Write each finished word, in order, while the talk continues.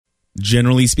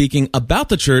Generally Speaking About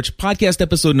the Church, podcast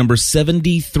episode number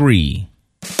 73.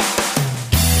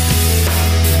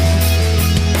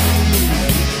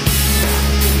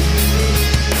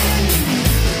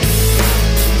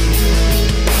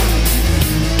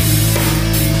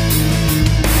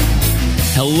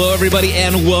 Hello, everybody,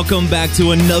 and welcome back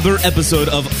to another episode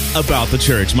of About the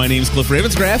Church. My name is Cliff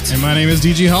Ravenscraft. And my name is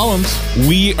D.G. Hollums.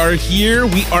 We are here.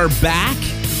 We are back.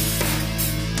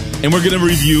 And we're going to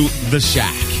review The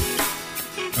Shack.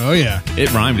 Oh, yeah.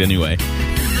 It rhymed anyway.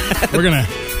 We're gonna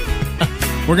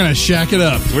shack it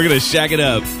up. We're going to shack it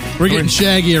up. We're getting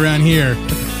shaggy around here.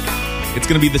 It's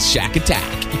going to be the Shack Attack.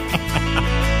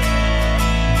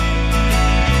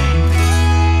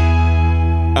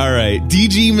 All right,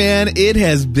 DG, man, it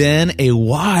has been a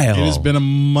while. It has been a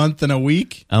month and a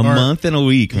week. Month and a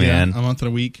week, man. Yeah, a month and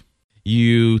a week.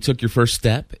 You took your first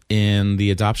step in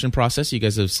the adoption process. You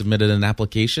guys have submitted an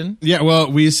application. Yeah,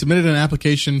 well, we submitted an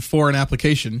application for an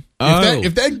application. Oh.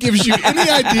 If that gives you any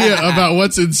idea about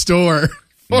what's in store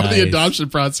for the adoption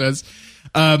process.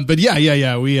 But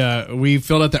yeah. We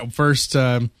filled out that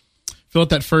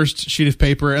first sheet of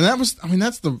paper, and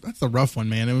that's the rough one,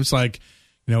 man. It was like,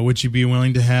 would you be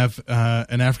willing to have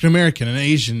an African American, an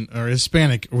Asian, or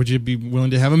Hispanic, or would you be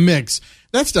willing to have a mix?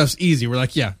 That stuff's easy. We're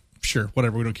like, yeah, sure,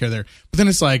 whatever, we don't care there. But then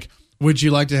it's like, would you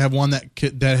like to have one that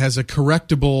has a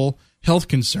correctable health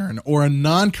concern or a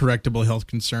non-correctable health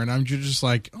concern? You're just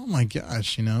like, oh my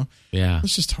gosh, Yeah.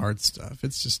 It's just hard stuff.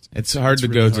 It's hard to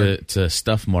really go to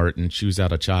Stuff Mart and choose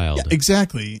out a child. Yeah,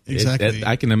 exactly.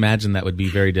 I can imagine that would be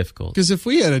very difficult. Because if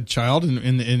we had a child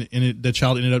and the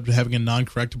child ended up having a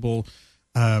non-correctable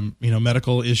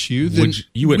medical issue, then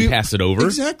you wouldn't pass it over.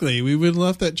 Exactly. We would have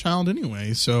left that child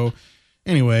anyway. So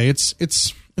anyway, it's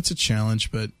a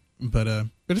challenge, but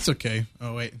it's okay.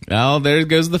 Oh wait. Oh, there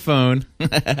goes the phone.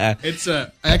 It's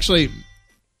actually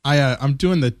I'm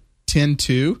doing the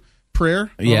 10-2 prayer.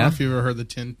 I don't know if you've ever heard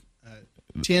the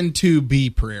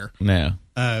 10-2B prayer. No.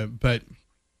 But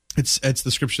it's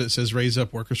the scripture that says raise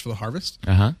up workers for the harvest.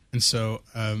 Uh-huh. And so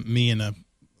me and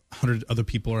 100 other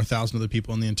people or 1,000 other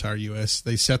people in the entire U.S.,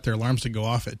 they set their alarms to go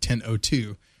off at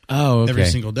 10:02 every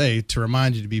single day to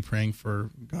remind you to be praying for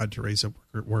God to raise up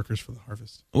workers for the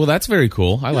harvest. Well, that's very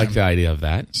cool. I like the idea of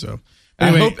that. So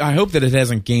anyway, I hope that it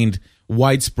hasn't gained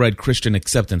widespread Christian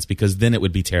acceptance, because then it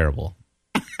would be terrible.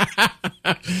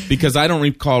 Because I don't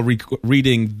recall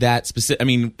reading that specific. I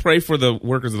mean, pray for the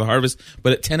workers of the harvest,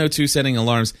 but at 10:02 setting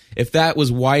alarms, if that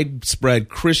was widespread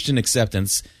Christian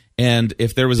acceptance, and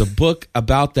if there was a book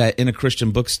about that in a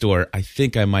Christian bookstore, I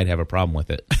think I might have a problem with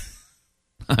it.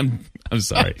 I'm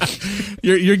sorry.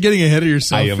 You're getting ahead of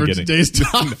yourself for today's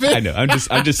topic. I know.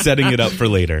 I'm just setting it up for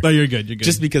later. No, you're good. You're good.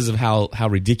 Just because of how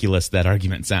ridiculous that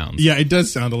argument sounds. Yeah, it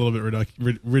does sound a little bit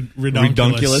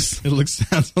redonkulous. It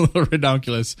sounds a little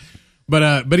redonkulous.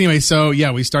 But anyway, so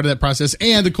yeah, we started that process,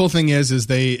 and the cool thing is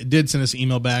they did send us an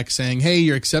email back saying, "Hey,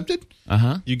 you're accepted.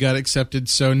 You got accepted."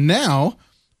 So now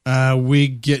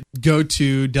we go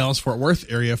to Dallas-Fort Worth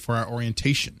area for our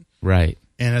orientation. Right.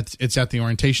 And it's at the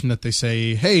orientation that they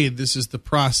say, hey, this is the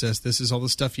process. This is all the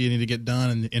stuff you need to get done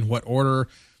and in what order.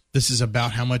 This is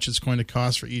about how much it's going to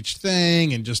cost for each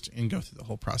thing, and go through the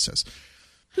whole process.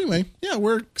 Anyway, yeah,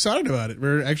 we're excited about it.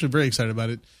 We're actually very excited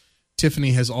about it.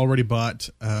 Tiffany has already bought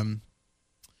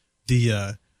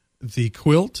the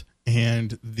quilt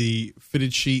and the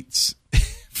fitted sheets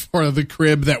for the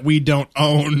crib that we don't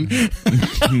own.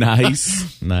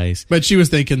 Nice. But she was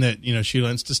thinking that, she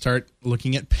wants to start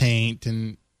looking at paint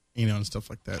and, and stuff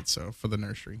like that. So for the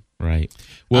nursery. Right.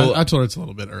 Well, I told her it's a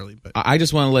little bit early, but I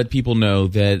just want to let people know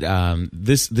that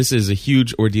this is a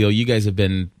huge ordeal. You guys have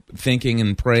been thinking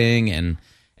and praying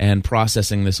and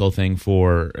processing this whole thing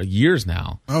for years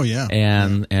now. Oh yeah.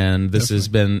 And this Definitely. has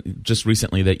been just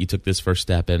recently that you took this first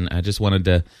step, and I just wanted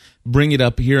to bring it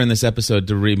up here in this episode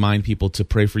to remind people to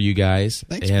pray for you guys.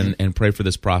 Thanks, and pray for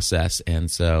this process. And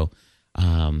so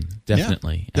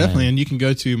definitely. Yeah, definitely. And you can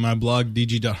go to my blog,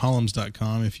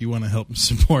 dg.hollums.com, if you want to help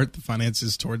support the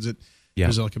finances towards it. Yeah.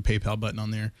 There's like a PayPal button on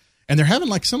there. And they're having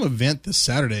like some event this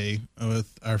Saturday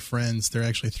with our friends. They're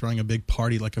actually throwing a big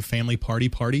party, like a family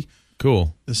party.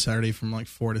 Cool. This Saturday from like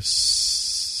 4 to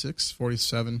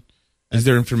 6:47. Is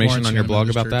there information on your blog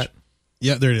about Church. that?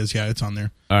 Yeah, there it is. Yeah, it's on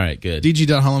there. All right, good.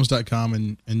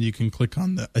 dg.hollums.com, and you can click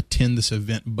on the attend this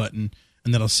event button,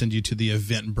 and that'll send you to the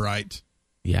Eventbrite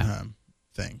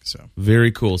thing. So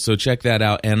very cool. So check that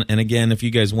out. And again, if you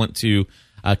guys want to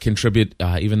contribute,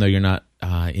 even though you're not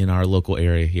in our local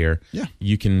area here,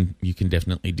 you can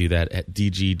definitely do that at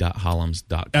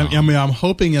dg.hollums.com. I mean, I'm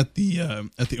hoping at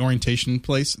the orientation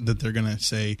place that they're going to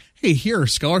say, "Hey, here are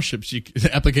scholarships,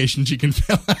 applications you can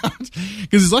fill out,"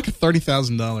 because it's like a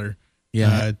 $30,000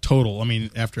 total. I mean,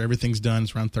 after everything's done,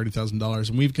 it's around $30,000,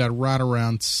 and we've got right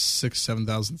around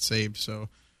 $7,000 saved. So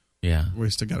we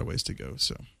still got a ways to go.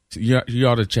 So you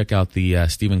ought to check out the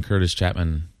Stephen Curtis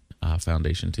Chapman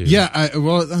Foundation too. Yeah,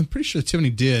 I'm pretty sure Tiffany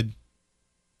did.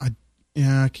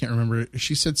 I can't remember.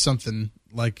 She said something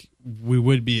like we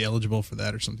would be eligible for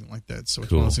that or something like that. So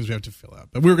it's one of those things we have to fill out.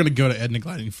 But we were going to go to Edna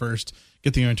Gliding first,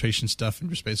 get the orientation stuff, and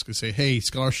just basically say, hey,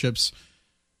 scholarships,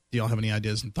 do y'all have any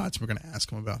ideas and thoughts? We're going to ask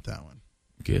them about that one.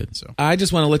 Good. So I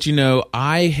just want to let you know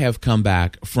I have come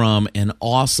back from an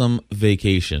awesome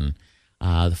vacation.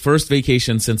 The first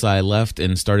vacation since I left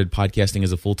and started podcasting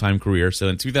as a full-time career. So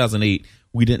in 2008,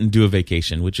 we didn't do a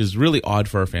vacation, which is really odd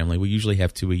for our family. We usually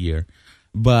have 2 a year.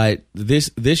 But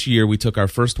this year, we took our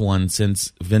first one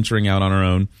since venturing out on our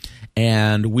own,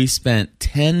 and we spent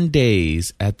 10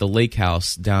 days at the lake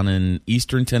house down in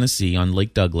eastern Tennessee on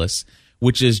Lake Douglas,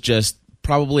 which is just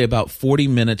probably about 40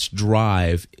 minutes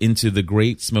drive into the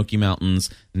Great Smoky Mountains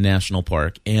National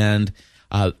Park. And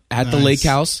at the lake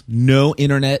house, no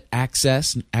internet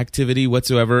access activity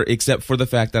whatsoever, except for the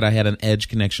fact that I had an Edge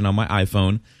connection on my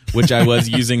iPhone, which I was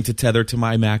using to tether to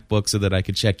my MacBook so that I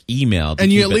could check email.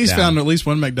 And you at least found at least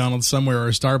one McDonald's somewhere or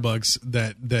a Starbucks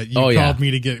that you called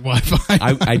me to get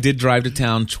Wi-Fi. I did drive to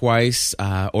town twice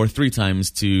or 3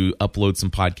 times to upload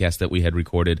some podcasts that we had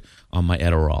recorded on my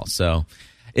Adderall. So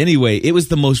anyway, it was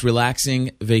the most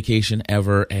relaxing vacation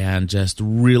ever and just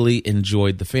really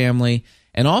enjoyed the family.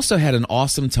 And also had an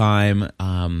awesome time,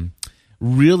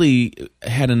 really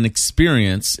had an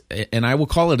experience, and I will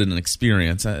call it an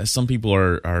experience. Some people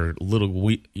are a little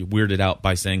weirded out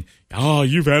by saying, oh,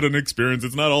 you've had an experience.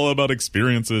 It's not all about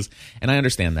experiences. And I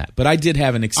understand that. But I did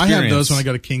have an experience. I have those when I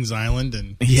go to Kings Island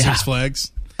and Six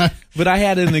Flags. But I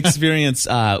had an experience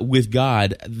with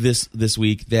God this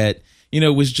week that,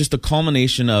 was just a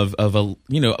culmination of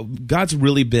God's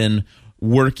really been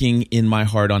working in my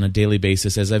heart on a daily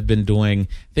basis as I've been doing.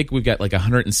 I think we've got like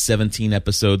 117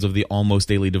 episodes of the Almost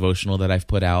Daily Devotional that I've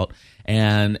put out,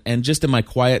 and just in my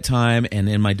quiet time and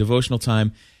in my devotional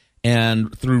time,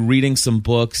 and through reading some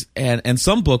books and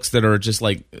some books that are just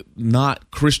like not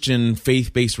Christian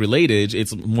faith-based related.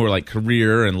 It's more like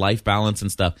career and life balance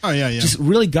and stuff. Oh yeah. Just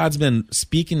really, God's been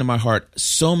speaking to my heart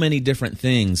so many different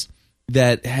things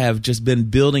that have just been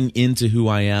building into who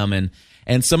I am,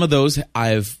 and some of those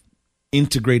I've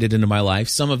integrated into my life.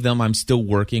 Some of them I'm still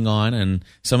working on, and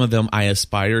some of them I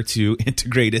aspire to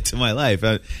integrate into my life,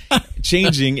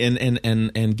 changing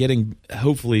and getting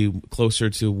hopefully closer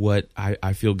to what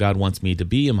I feel God wants me to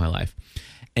be in my life.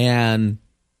 And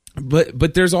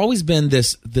but there's always been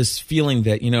this feeling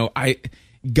that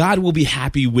God will be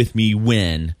happy with me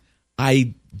when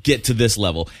I get to this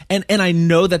level, and I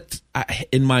know that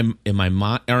in my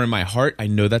mind or in my heart I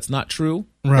know that's not true.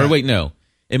 Right. Or wait, no.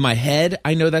 In my head,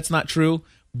 I know that's not true,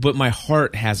 but my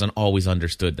heart hasn't always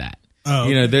understood that.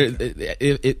 Oh,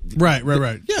 okay.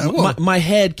 Right. Yeah, well. My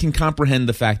head can comprehend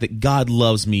the fact that God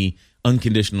loves me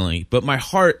unconditionally, but my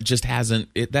heart just hasn't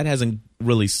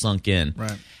really sunk in.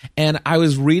 Right. And I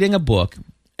was reading a book,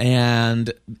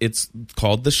 and it's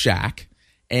called The Shack,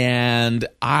 and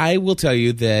I will tell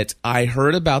you that I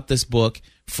heard about this book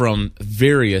from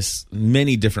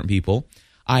many different people.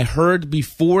 I heard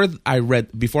before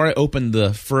I opened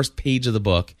the first page of the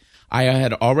book, I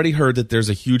had already heard that there's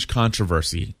a huge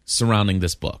controversy surrounding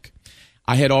this book.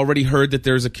 I had already heard that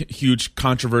there's a huge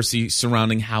controversy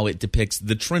surrounding how it depicts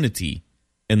the Trinity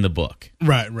in the book.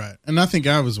 Right. And I think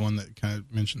I was one that kind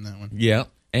of mentioned that one. Yeah.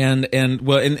 And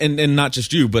not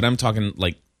just you, but I'm talking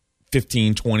like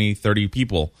 15, 20, 30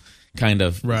 people kind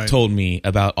of told me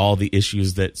about all the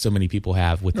issues that so many people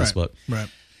have with this book. Right.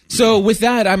 So with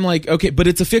that, I'm like, okay, but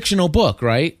it's a fictional book,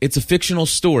 right? It's a fictional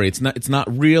story. It's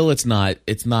not real. It's not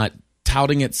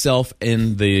touting itself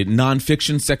in the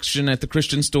nonfiction section at the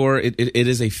Christian store. It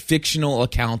is a fictional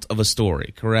account of a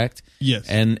story, correct? Yes.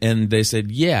 And they said,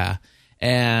 yeah.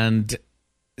 And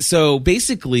so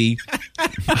basically,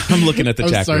 I'm looking at the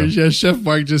chat room. Yeah, Chef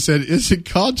Mark just said, is it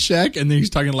called Shaq? And then he's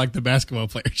talking like the basketball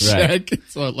player, Shaq. Right.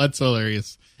 So that's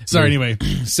hilarious. Sorry, anyway.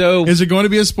 So is it going to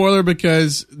be a spoiler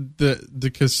because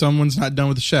someone's not done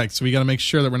with the Shaq? So we got to make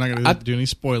sure that we're not going to do any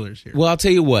spoilers here. Well, I'll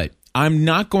tell you what. I'm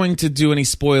not going to do any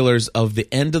spoilers of the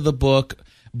end of the book,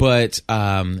 but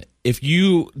if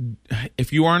you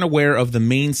aren't aware of the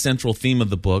main central theme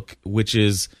of the book, which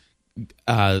is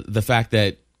the fact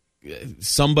that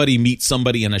somebody meets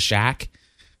somebody in a shack.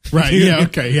 Right. Yeah.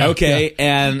 Okay. Yeah. Okay.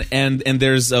 Yeah. And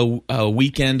there's a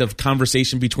weekend of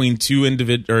conversation between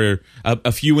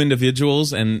a few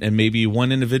individuals and maybe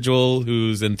one individual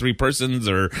who's in 3 persons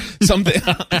or something.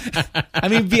 I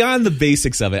mean, beyond the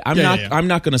basics of it, I'm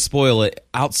not going to spoil it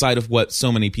outside of what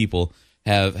so many people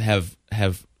have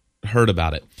heard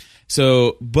about it.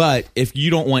 So, but if you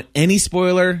don't want any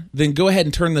spoiler, then go ahead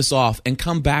and turn this off and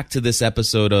come back to this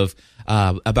episode of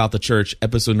About the Church,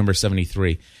 episode number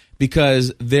 73,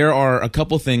 because there are a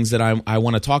couple things that I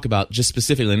want to talk about just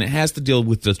specifically, and it has to deal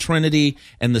with the Trinity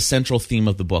and the central theme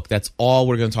of the book. That's all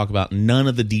we're going to talk about, none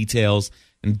of the details,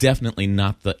 and definitely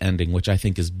not the ending, which I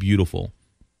think is beautiful.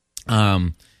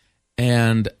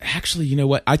 And actually, you know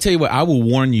what? I tell you what, I will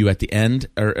warn you at the end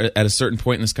or at a certain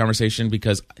point in this conversation,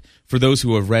 because for those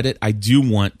who have read it, I do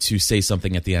want to say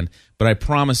something at the end. But I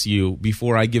promise you,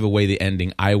 before I give away the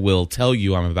ending, I will tell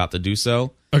you I'm about to do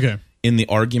so. Okay. In the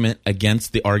arguments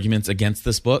against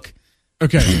this book.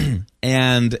 Okay.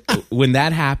 And when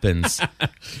that happens,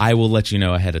 I will let you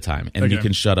know ahead of time, and you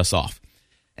can shut us off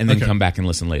and then come back and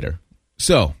listen later.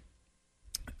 So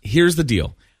here's the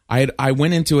deal. I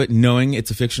went into it knowing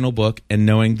it's a fictional book and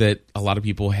knowing that a lot of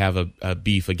people have a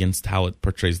beef against how it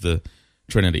portrays the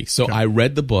Trinity. So I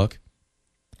read the book,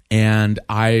 and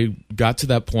I got to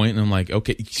that point, and I'm like,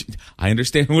 okay, I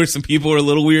understand where some people are a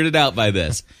little weirded out by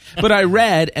this. But I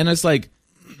read, and it's like,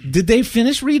 did they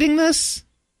finish reading this?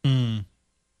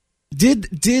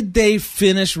 Did they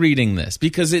finish reading this?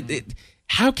 Because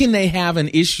how can they have an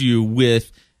issue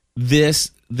with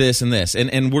this, and this?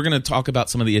 And we're going to talk about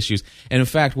some of the issues. And in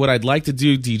fact, what I'd like to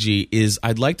do, DG, is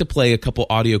I'd like to play a couple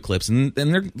audio clips, and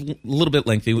they're a little bit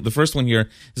lengthy. The first one here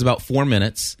is about 4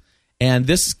 minutes, and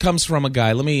this comes from a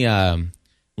guy. Let me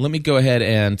go ahead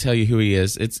and tell you who he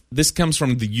is. This comes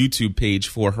from the YouTube page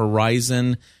for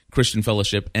Horizon Christian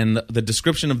Fellowship, and the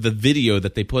description of the video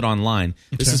that they put online.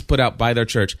 This is put out by their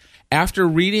church. After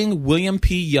reading William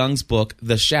P. Young's book,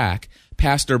 The Shack,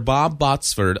 Pastor Bob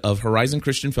Botsford of Horizon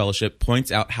Christian Fellowship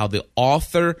points out how the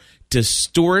author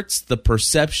distorts the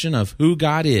perception of who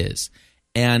God is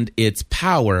and its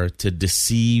power to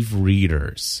deceive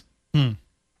readers.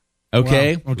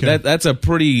 Okay? Wow. Okay. That's a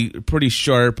pretty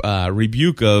sharp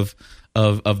rebuke of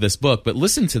this book. But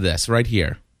listen to this right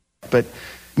here. But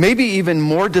maybe even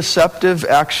more deceptive,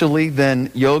 actually,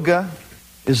 than yoga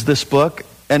is this book.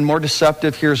 And more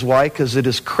deceptive, here's why, because it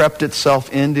has crept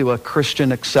itself into a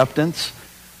Christian acceptance.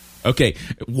 Okay,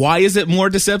 why is it more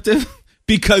deceptive?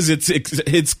 Because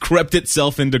it's crept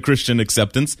itself into Christian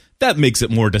acceptance. That makes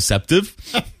it more deceptive.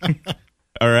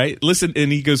 All right, listen,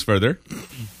 and he goes further.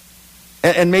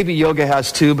 And maybe yoga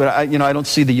has too, but I don't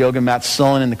see the yoga mats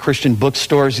selling in the Christian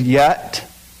bookstores yet.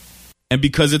 And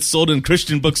because it's sold in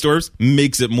Christian bookstores,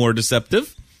 makes it more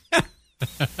deceptive.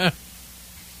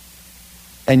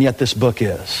 And yet this book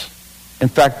is. In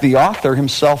fact, the author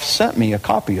himself sent me a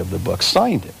copy of the book,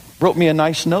 signed it, wrote me a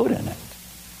nice note in it.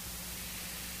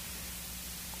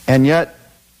 And yet,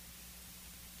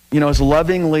 as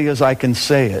lovingly as I can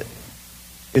say it,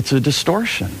 it's a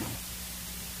distortion.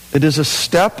 It is a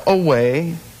step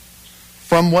away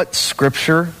from what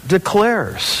Scripture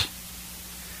declares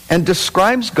and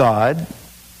describes God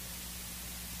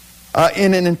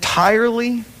in an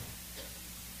entirely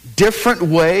different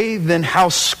way than how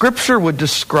Scripture would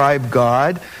describe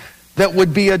God, that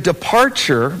would be a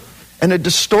departure and a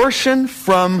distortion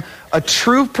from a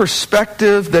true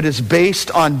perspective that is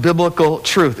based on biblical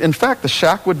truth. In fact, the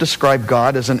Shack would describe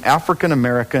God as an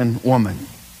African-American woman.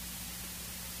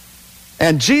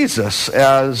 And Jesus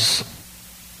as,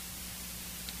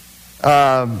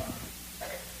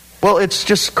 it's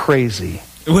just crazy.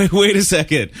 Wait a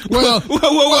second. Whoa,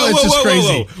 it's just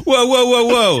crazy.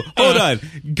 Whoa. Hold on.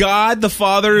 God the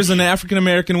Father is an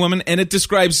African-American woman, and it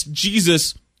describes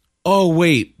Jesus,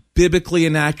 biblically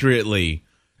inaccurately.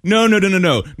 No.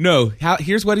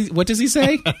 Here's what does he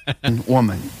say?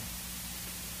 Woman.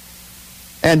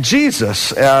 And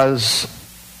Jesus as,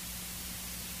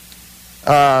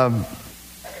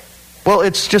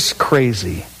 it's just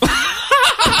crazy.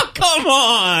 Come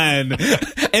on.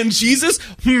 And Jesus,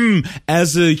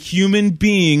 as a human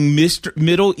being,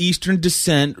 Middle Eastern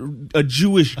descent, a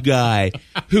Jewish guy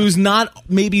who's not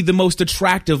maybe the most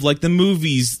attractive like the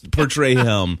movies portray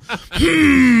him.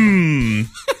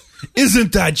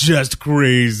 Isn't that just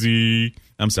crazy?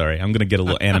 I'm sorry. I'm going to get a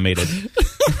little animated.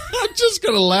 I'm just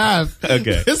going to laugh.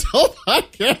 Okay. This whole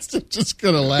podcast, I'm just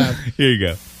going to laugh. Here you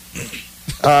go.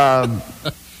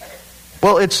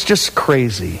 It's just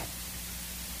crazy.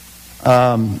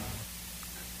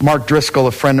 Mark Driscoll,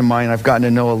 a friend of mine I've gotten to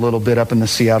know a little bit up in the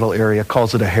Seattle area,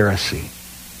 calls it a heresy.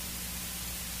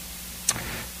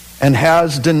 And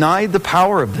has denied the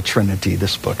power of the Trinity,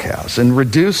 this book has, and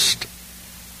reduced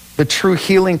the true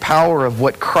healing power of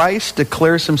what Christ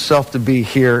declares himself to be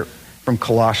here from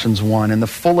Colossians 1 and the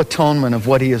full atonement of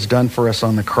what he has done for us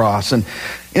on the cross, and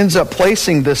ends up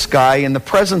placing this guy in the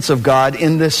presence of God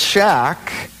in this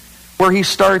shack where he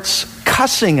starts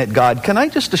cussing at God, can I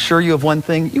just assure you of one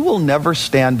thing? You will never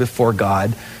stand before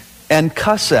God and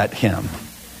cuss at him.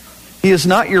 He is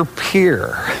not your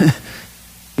peer.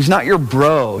 He's not your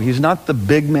bro. He's not the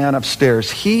big man upstairs.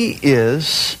 He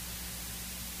is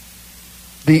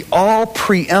the all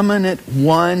preeminent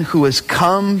one who has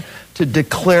come to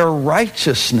declare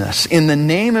righteousness in the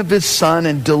name of his Son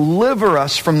and deliver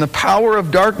us from the power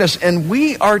of darkness. And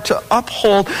we are to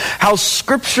uphold how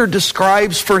Scripture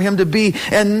describes for him to be.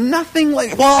 And nothing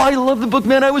like, well, I love the book,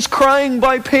 man, I was crying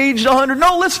by page 100.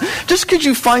 No, listen, just because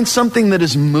you find something that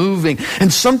is moving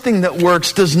and something that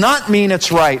works does not mean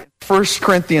it's right. 1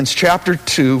 Corinthians chapter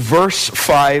 2, verse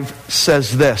 5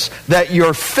 says this, that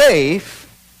your faith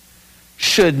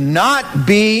should not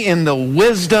be in the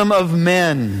wisdom of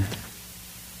men,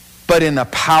 but in the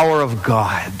power of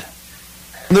God.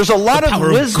 And there's a lot of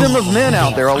wisdom of men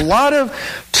out there, a lot of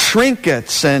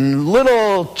trinkets and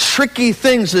little tricky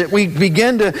things that we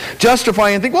begin to justify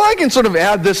and think, well, I can sort of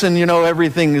add this and,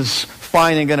 everything is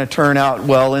fine and going to turn out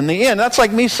well in the end. That's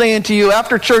like me saying to you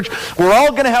after church, we're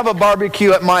all going to have a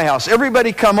barbecue at my house.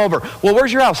 Everybody come over. Well,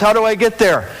 where's your house? How do I get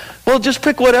there? Well, just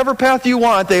pick whatever path you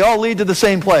want. They all lead to the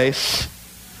same place.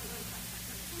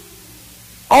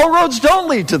 All roads don't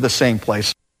lead to the same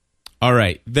place. All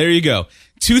right, there you go.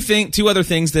 Two other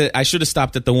things that I should have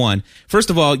stopped at the one.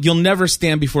 First of all, you'll never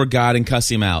stand before God and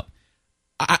cuss him out.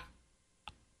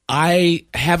 I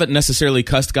haven't necessarily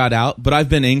cussed God out, but I've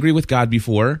been angry with God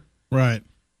before. Right.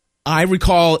 I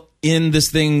recall in this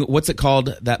thing, what's it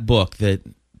called? That book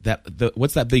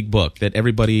what's that big book that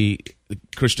everybody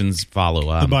Christians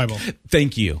follow? The Bible.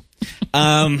 Thank you.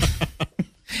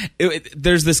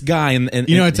 There's this guy, and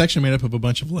it's actually made up of a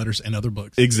bunch of letters and other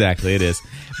books. Exactly, it is.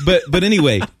 But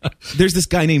anyway, there's this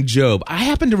guy named Job. I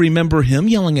happen to remember him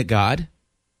yelling at God,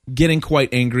 getting quite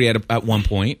angry at one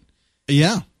point.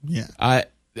 Yeah.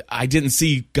 I didn't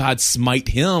see God smite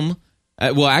him.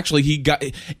 Well, actually,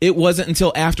 it wasn't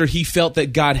until after he felt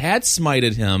that God had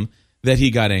smited him that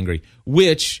he got angry.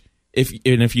 Which,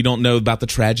 if you don't know about the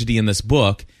tragedy in this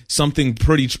book,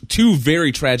 two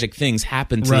very tragic things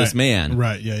happened to this man.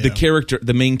 Right, yeah.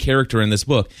 The main character in this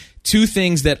book. Two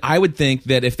things that I would think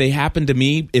that if they happened to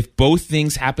me, if both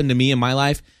things happened to me in my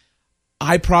life,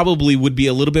 I probably would be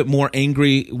a little bit more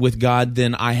angry with God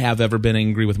than I have ever been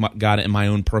angry with God in my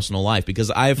own personal life, because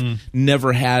I've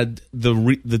never had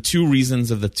the two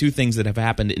reasons of the two things that have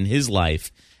happened in his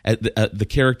life, the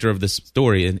character of this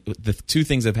story, and the two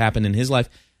things that have happened in his life.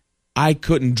 I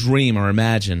couldn't dream or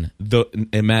imagine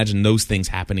those things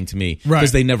happening to me,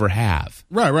 because they never have.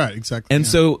 Right, exactly. And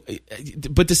so,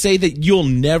 but to say that you'll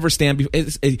never stand before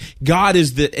God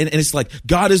is and it's like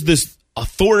God is this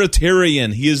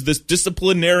authoritarian, he is this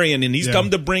disciplinarian, and he's come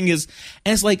to bring his.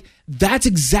 And it's like that's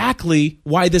exactly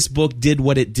why this book did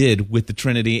what it did with the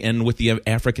Trinity and with the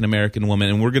African American woman,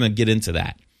 and we're going to get into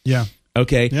that. Yeah.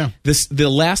 Okay. Yeah. The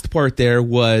last part there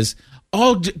was,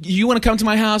 oh, you want to come to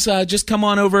my house? Just come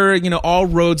on over. All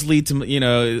roads lead to,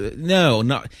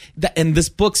 no. And this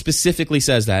book specifically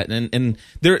says that. And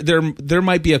there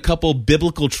might be a couple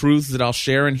biblical truths that I'll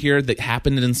share in here that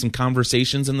happened in some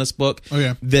conversations in this book. Oh,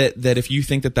 yeah. That if you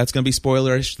think that that's going to be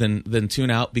spoilerish, then tune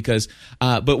out, because.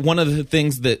 But one of the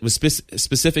things that was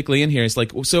specifically in here is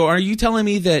like, so are you telling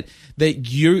me that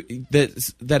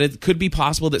it could be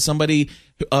possible that somebody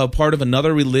part of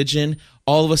another religion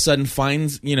all of a sudden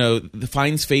finds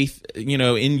faith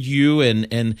in you,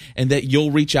 and that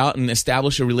you'll reach out and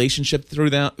establish a relationship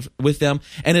with them,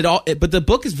 but the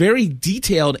book is very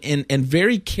detailed and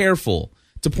very careful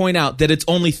to point out that it's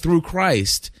only through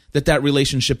Christ that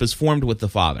relationship is formed with the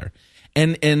Father.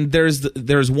 And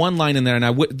there's one line in there,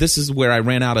 and this is where I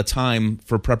ran out of time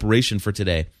for preparation for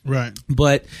today. Right.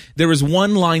 But there was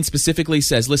one line specifically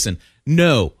says, listen,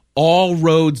 no, all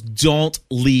roads don't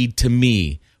lead to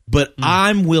me, but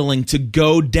I'm willing to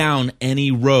go down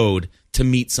any road to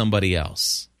meet somebody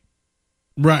else.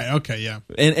 Right. Okay. Yeah.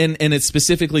 And it's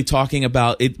specifically talking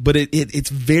about it, but it's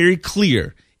very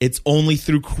clear. It's only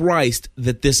through Christ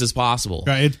that this is possible.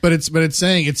 Right. But it's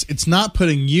saying it's not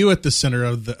putting you at the center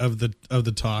of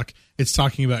the talk. It's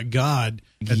talking about God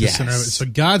at the center of it. So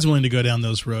God's willing to go down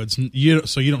those roads,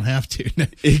 so you don't have to.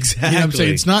 Exactly. You know what I'm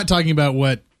saying? It's not talking about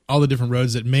all the different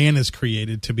roads that man has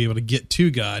created to be able to get to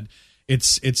God.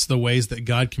 It's the ways that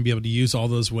God can be able to use all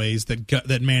those ways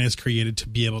that man has created to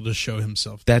be able to show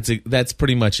himself. That's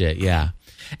pretty much it. Yeah.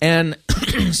 And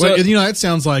so, well, that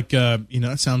sounds like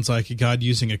God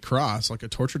using a cross, like a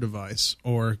torture device,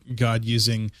 or God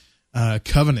using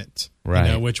covenant,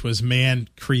 right? Which was man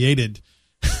created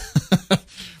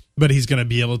But he's going to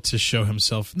be able to show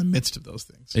himself in the midst of those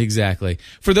things. Exactly.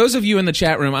 For those of you in the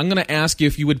chat room, I'm going to ask you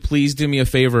if you would please do me a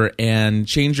favor and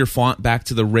change your font back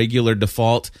to the regular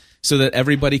default so that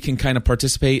everybody can kind of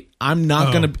participate. I'm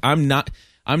not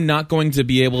going to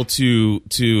be able to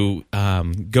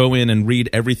go in and read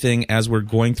everything as we're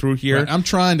going through here. Right. I'm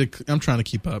trying to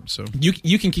keep up. So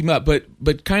you can keep up,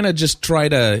 but kind of just try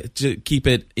to keep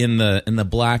it in the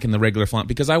black and the regular font,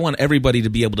 because I want everybody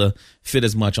to be able to fit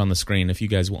as much on the screen. If you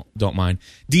guys don't mind,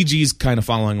 DG's kind of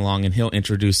following along, and he'll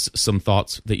introduce some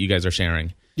thoughts that you guys are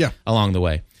sharing. Along the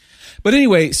way. But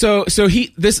anyway, so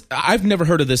I've never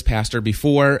heard of this pastor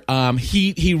before.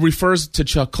 He refers to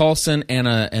Chuck Colson and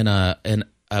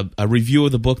a review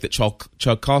of the book that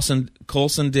Chuck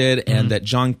Colson did, and that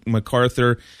John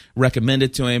MacArthur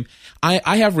recommended to him.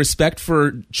 I have respect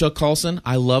for Chuck Colson.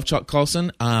 I love Chuck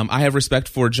Colson. I have respect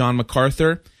for John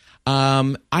MacArthur.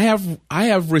 I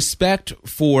have respect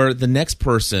for the next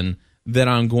person that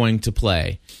I'm going to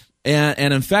play.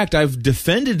 And in fact, I've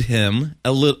defended him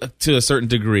a little to a certain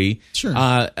degree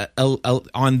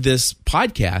on this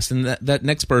podcast, and that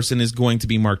next person is going to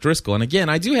be Mark Driscoll. And again,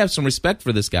 I do have some respect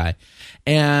for this guy,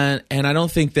 and I don't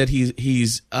think that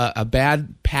he's a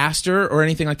bad pastor or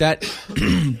anything like that.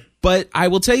 But I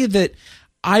will tell you that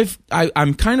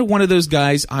I'm kind of one of those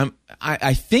guys.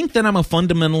 I think that I'm a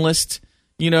fundamentalist,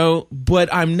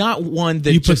 but I'm not one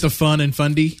that you put the fun in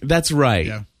fundy. That's right.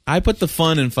 Yeah. I put the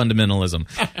fun in fundamentalism.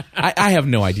 I have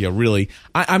no idea, really.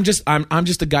 I'm just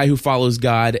a guy who follows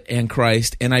God and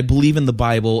Christ, and I believe in the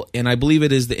Bible, and I believe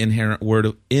it is the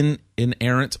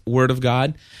inerrant word of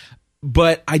God.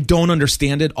 But I don't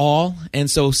understand it all, and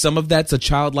so some of that's a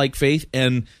childlike faith,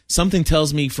 and something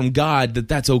tells me from God that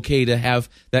that's okay to have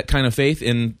that kind of faith,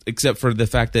 and except for the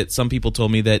fact that some people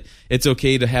told me that it's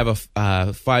okay to have a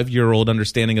 5-year-old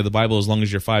understanding of the Bible as long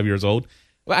as you're 5 years old.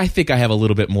 Well, I think I have a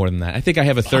little bit more than that. I think I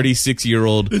have a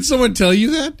 36-year-old. Did someone tell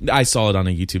you that? I saw it on a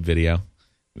YouTube video.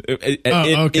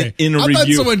 Okay. In a I review.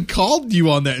 thought someone called you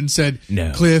on that and said,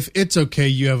 "No, Cliff, it's okay.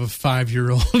 You have a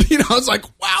 5-year-old." I was like,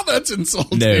 "Wow, that's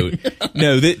insulting."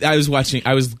 No. I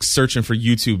was searching for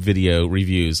YouTube video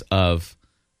reviews of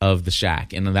The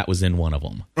Shack, and that was in one of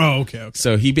them. Oh, okay.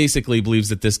 So he basically believes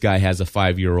that this guy has a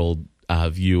 5-year-old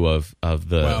view of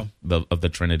the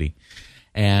Trinity.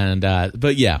 And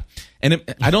but yeah, and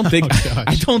I don't think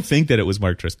I don't think that it was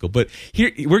Mark Driscoll. But here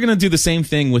we're going to do the same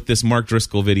thing with this Mark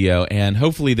Driscoll video, and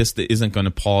hopefully this isn't going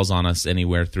to pause on us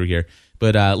anywhere through here.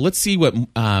 But let's see what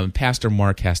Pastor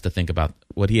Mark has to think about,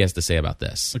 what he has to say about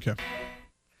this. Okay,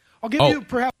 I'll give you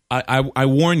perhaps. I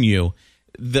warn you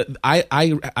that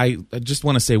I just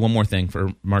want to say one more thing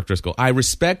for Mark Driscoll. I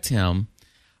respect him.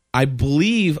 I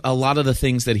believe a lot of the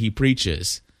things that he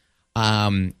preaches.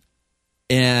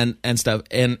 And stuff,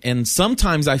 and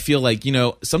sometimes I feel like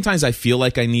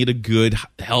I need a good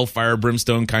hellfire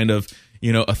brimstone kind of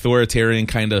authoritarian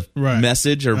kind of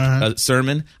message or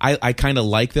sermon. I kind of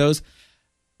like those,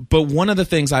 but one of the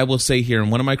things I will say here,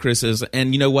 and one of my criticisms,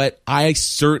 and you know what, I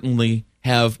certainly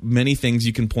have many things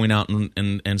you can point out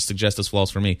and suggest as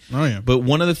flaws for me. Oh yeah. But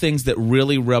one of the things that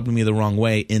really rubbed me the wrong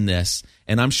way in this,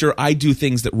 and I'm sure I do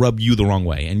things that rub you the wrong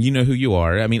way, and you know who you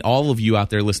are. I mean, all of you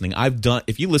out there listening,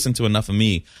 if you listen to enough of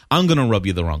me, I'm going to rub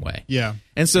you the wrong way. Yeah.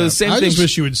 And so the same thing. I just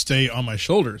wish you would stay on my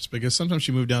shoulders, because sometimes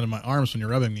you move down to my arms when you're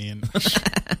rubbing me, and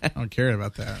I don't care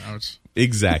about that.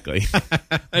 Exactly.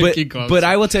 But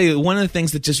I will tell you, one of the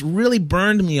things that just really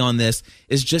burned me on this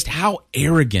is just how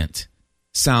arrogant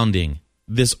sounding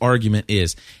this argument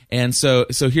is. And so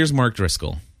here's Mark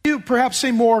Driscoll. Perhaps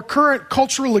a more current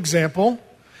cultural example.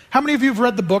 How many of you have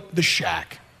read the book The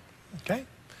Shack? Okay.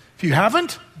 If you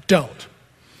haven't, don't.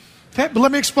 Okay, but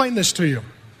let me explain this to you.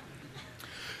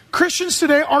 Christians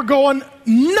today are going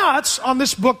nuts on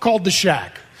this book called The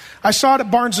Shack. I saw it at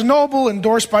Barnes & Noble,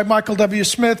 endorsed by Michael W.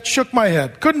 Smith, shook my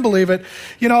head. Couldn't believe it.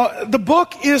 The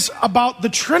book is about the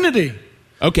Trinity.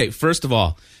 Okay, first of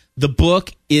all, the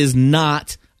book is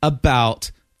not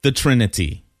about the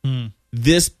Trinity.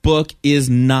 This book is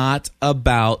not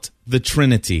about the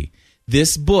Trinity.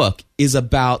 This book is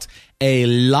about a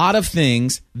lot of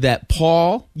things that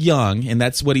Paul Young, and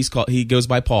that's what he's called, he goes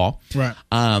by Paul. Right.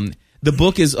 The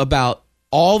book is about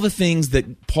all the things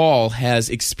that Paul has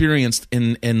experienced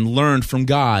and learned from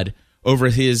God over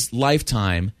his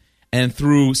lifetime, and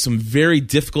through some very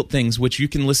difficult things, which you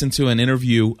can listen to an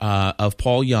interview of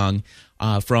Paul Young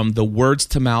from the Words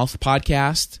to Mouth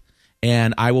podcast.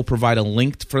 And I will provide a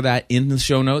link for that in the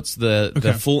show notes,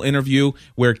 the full interview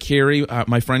where Carrie,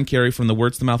 my friend Carrie from the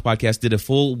Words to Mouth podcast, did a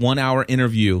full 1-hour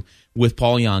interview with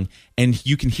Paul Young. And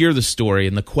you can hear the story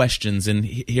and the questions and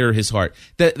hear his heart.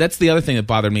 That's the other thing that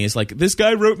bothered me, is like, this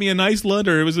guy wrote me a nice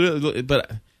letter.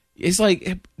 But it's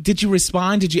like, did you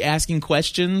respond? Did you ask him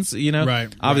questions? You know,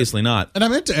 Right. Obviously not. And I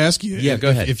meant to ask you, Yeah, go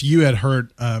ahead. if you had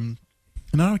heard, and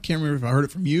I can't remember if I heard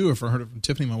it from you or if I heard it from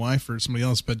Tiffany, my wife, or somebody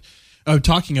else, but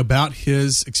talking about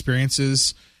his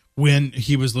experiences when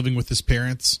he was living with his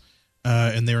parents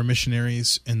and they were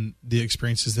missionaries and the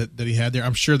experiences that he had there.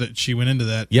 I'm sure that she went into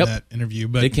that in that interview.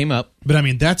 But It came up. But I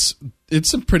mean, it's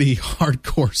some pretty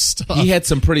hardcore stuff. He had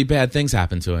some pretty bad things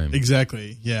happen to him.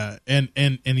 Exactly. Yeah. And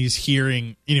he's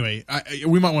hearing, anyway,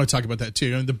 we might want to talk about that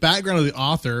too. I mean, the background of the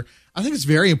author, I think it's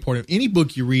very important. Any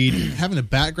book you read, having a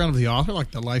background of the author,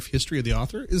 like the life history of the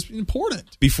author, is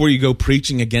important. Before you go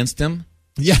preaching against him,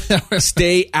 Yeah.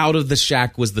 Stay Out of the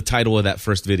Shack was the title of that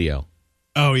first video.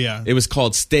 Oh, yeah. It was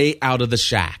called Stay Out of the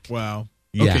Shack. Wow.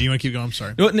 Yeah. Okay, you want to keep going? I'm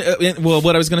sorry. Well,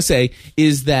 what I was going to say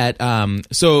is that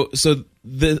so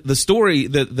the story,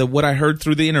 the what I heard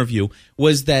through the interview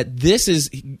was that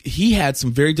he had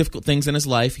some very difficult things in his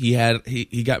life.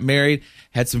 He got married,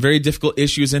 had some very difficult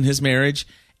issues in his marriage,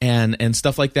 and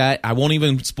stuff like that. I won't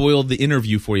even spoil the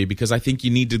interview for you because I think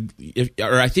you need to,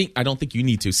 I don't think you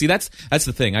need to. See, that's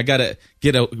the thing. I got to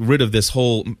get rid of this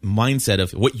whole mindset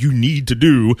of what you need to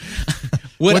do.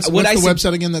 What's the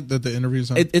website again that the interview's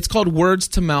on? It's called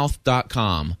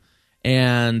wordstoMouth.com.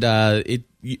 And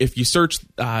if you search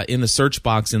in the search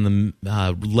box in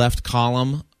the left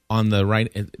column on the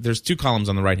right, there's two columns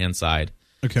on the right-hand side.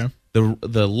 Okay.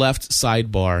 The left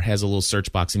sidebar has a little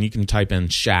search box, and you can type in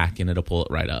Shack, and it'll pull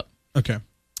it right up. Okay.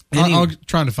 I'll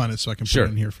try to find it so I can put it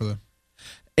in here for the...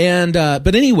 And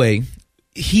but anyway,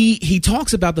 he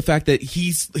talks about the fact that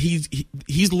he's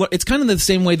it's kind of the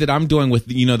same way that I'm doing with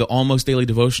the Almost Daily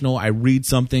Devotional. I read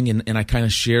something and I kind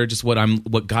of share just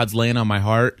what God's laying on my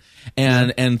heart,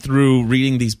 and through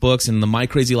reading these books and the My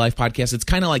Crazy Life podcast, it's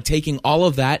kind of like taking all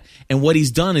of that, and what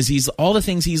he's done is all the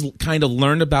things he's kind of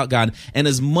learned about God, and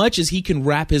as much as he can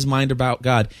wrap his mind about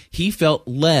God, he felt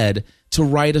led to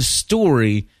write a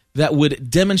story that would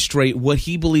demonstrate what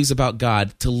he believes about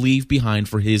God to leave behind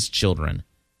for his children.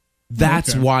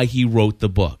 That's why he wrote the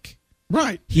book.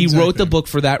 Right. He wrote the book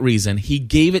for that reason. He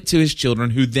gave it to his children,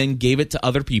 who then gave it to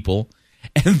other people,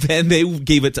 and then they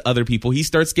gave it to other people. He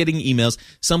starts getting emails.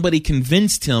 Somebody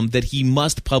convinced him that he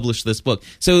must publish this book.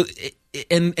 So,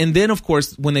 and then of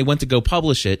course, when they went to go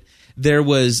publish it, there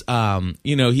was,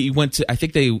 he went to, I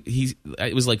think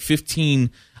it was like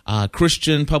 15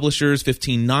 Christian publishers,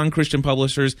 15 non-Christian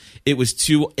publishers. It was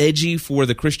too edgy for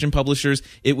the Christian publishers.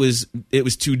 It was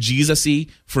too Jesus-y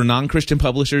for non-Christian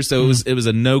publishers. So it was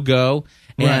a no-go.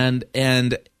 Right.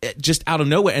 And just out of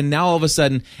nowhere. And now all of a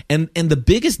sudden, and the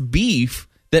biggest beef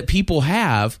that people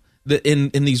have in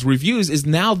these reviews is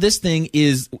now this thing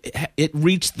it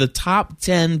reached the top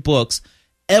 10 books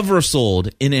ever sold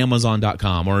in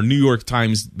Amazon.com or New York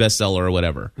Times bestseller or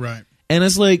whatever. Right. And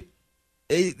it's like,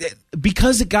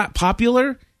 because it got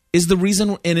popular is the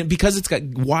reason, and because it's got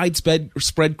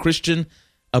widespread Christian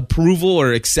approval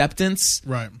or acceptance,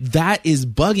 right? That is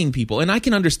bugging people, and I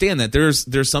can understand that.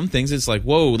 There's some things it's like,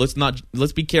 whoa,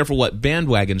 let's be careful what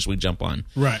bandwagons we jump on,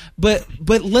 right? But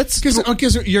let's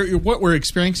because what we're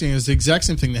experiencing is the exact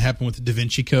same thing that happened with the Da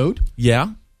Vinci Code,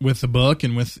 with the book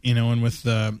and with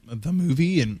the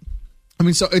movie, and I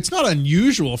mean, so it's not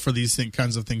unusual for these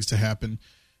kinds of things to happen.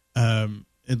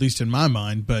 At least in my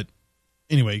mind, but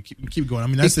anyway, keep going. I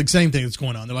mean, that's the same thing that's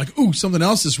going on. They're like, ooh, something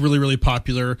else is really, really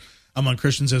popular among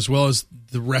Christians as well as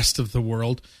the rest of the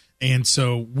world, and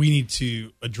so we need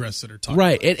to address it or talk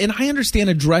about it. And I understand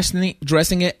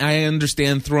addressing it. I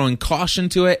understand throwing caution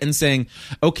to it and saying,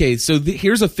 okay, so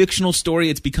here's a fictional story.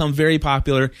 It's become very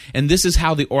popular, and this is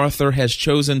how the author has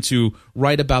chosen to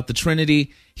write about the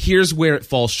Trinity. Here's where it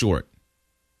falls short.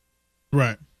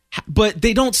 Right. But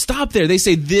they don't stop there. They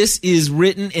say this is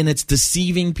written and it's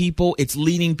deceiving people. It's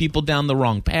leading people down the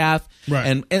wrong path. Right.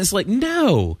 And it's like,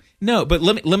 no. But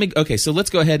let me. Okay, so let's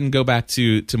go ahead and go back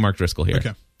to Mark Driscoll here.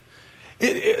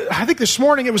 Okay. I think this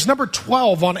morning it was number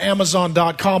 12 on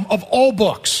Amazon.com of all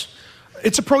books.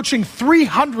 It's approaching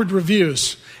 300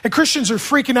 reviews. And Christians are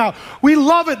freaking out. We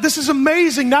love it. This is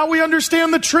amazing. Now we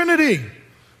understand the Trinity.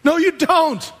 No, you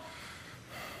don't.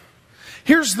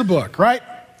 Here's the book, right?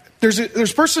 There's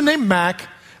a person named Mac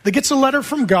that gets a letter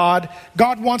from God.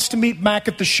 God wants to meet Mac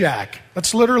at the shack.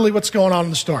 That's literally what's going on in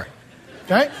the story.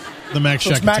 Okay? The Mac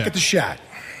shack. It's Mac at the shack.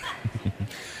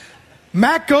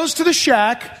 Mac goes to the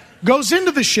shack, goes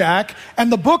into the shack,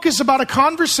 and the book is about a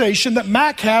conversation that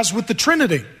Mac has with the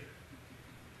Trinity.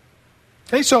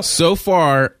 Okay, so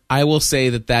far, I will say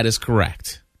that is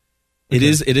correct. Okay.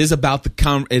 It is about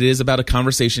a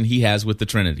conversation he has with the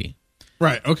Trinity.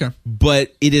 Right, okay.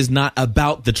 But it is not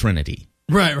about the Trinity.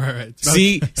 Right.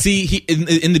 See, he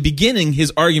in the beginning,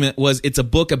 his argument was it's a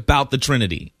book about the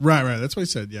Trinity. Right. That's what he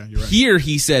said. Yeah, you're right. Here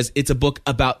he says it's a book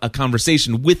about a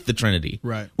conversation with the Trinity.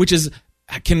 Right. Which is,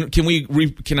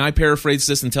 can I paraphrase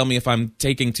this and tell me if I'm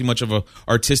taking too much of a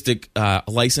artistic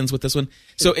license with this one?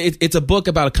 So it's a book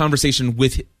about a conversation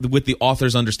with the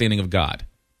author's understanding of God.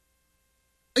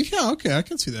 Yeah, okay, I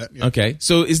can see that. Yeah. Okay,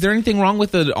 so is there anything wrong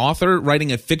with the author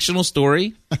writing a fictional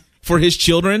story for his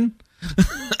children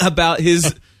about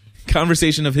his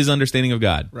conversation of his understanding of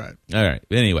God? Right. All right.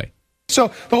 Anyway.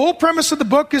 So the whole premise of the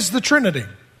book is the Trinity.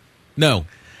 No,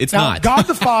 it's Now, not. God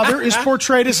the Father is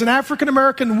portrayed as an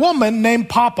African-American woman named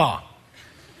Papa.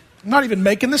 I'm not even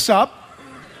making this up.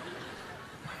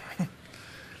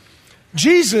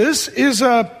 Jesus is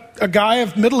a guy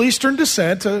of Middle Eastern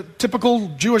descent, a typical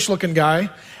Jewish-looking guy.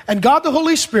 And God the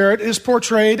Holy Spirit is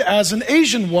portrayed as an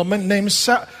Asian woman named,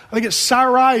 I think it's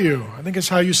Sarayu. I think it's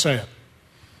how you say it.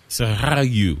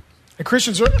 Sarayu. And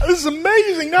Christians are, this is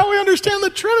amazing. Now we understand the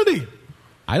Trinity.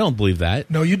 I don't believe that.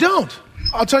 No, you don't.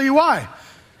 I'll tell you why.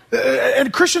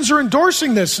 And Christians are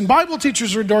endorsing this, and Bible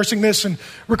teachers are endorsing this, and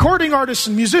recording artists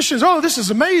and musicians. Oh, this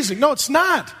is amazing. No, it's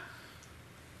not.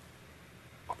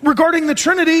 Regarding the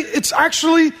Trinity, it's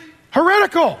actually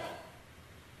heretical.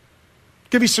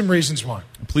 Give you some reasons why.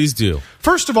 Please do.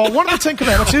 First of all, one of the 10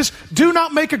 Commandments is, do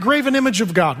not make a graven image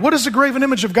of God. What is a graven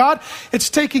image of God? It's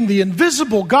taking the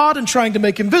invisible God and trying to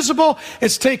make him visible.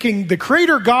 It's taking the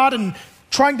creator God and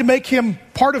trying to make him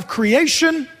part of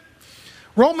creation.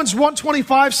 Romans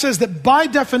 1:25 says that by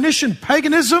definition,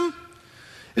 paganism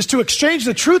is to exchange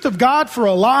the truth of God for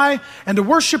a lie and to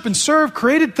worship and serve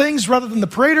created things rather than the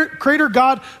creator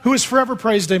God who is forever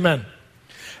praised. Amen.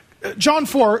 John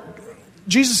 4,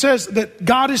 Jesus says that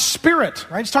God is spirit,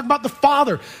 right? He's talking about the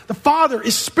Father. The Father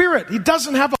is spirit. He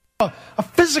doesn't have a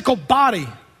physical body.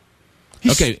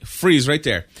 Okay, freeze right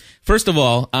there. First of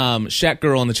all, Shaq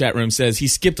Girl in the chat room says he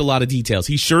skipped a lot of details.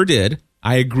 He sure did.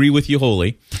 I agree with you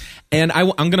wholly. And I'm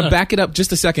going to back it up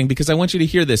just a second because I want you to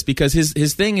hear this, because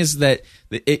his thing is that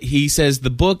he says the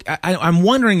book, I'm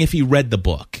wondering if he read the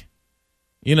book.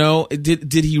 You know,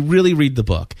 did he really read the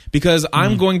book? Because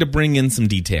I'm going to bring in some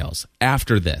details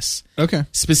after this. Okay.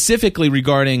 Specifically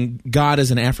regarding God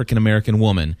as an African-American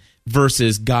woman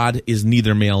versus God is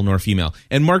neither male nor female.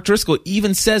 And Mark Driscoll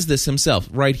even says this himself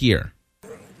right here.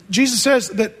 Jesus says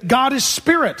that God is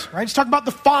spirit, right? He's talking about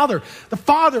the Father. The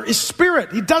Father is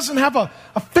spirit. He doesn't have a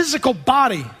physical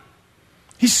body.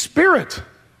 He's spirit.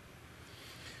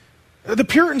 The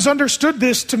Puritans understood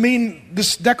this to mean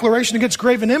this declaration against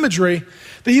graven imagery,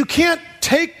 that you can't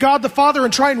take God the Father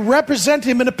and try and represent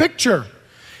him in a picture.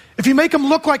 If you make him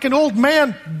look like an old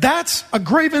man, that's a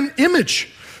graven image.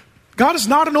 God is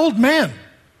not an old man.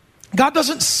 God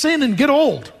doesn't sin and get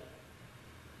old.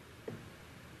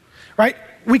 Right?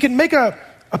 We can make a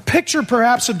picture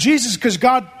perhaps of Jesus because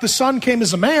God the Son came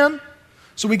as a man.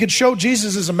 So we could show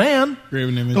Jesus as a man.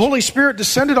 Graven image. The Holy Spirit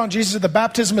descended on Jesus at the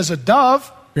baptism as a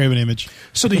dove. Graven image.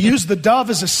 So to use the dove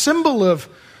as a symbol of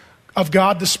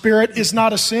God, the Spirit, is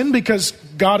not a sin because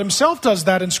God himself does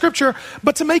that in Scripture.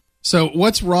 But to make... So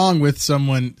what's wrong with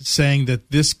someone saying that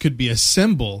this could be a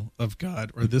symbol of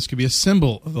God, or this could be a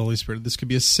symbol of the Holy Spirit, this could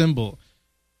be a symbol?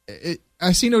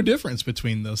 I see no difference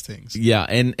between those things. Yeah,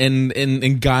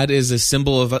 and God is a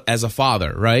symbol of as a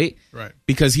father, right? Right.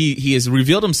 Because he has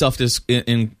revealed himself to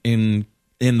in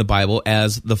the Bible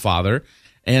as the Father.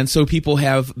 And so people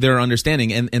have their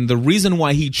understanding. And the reason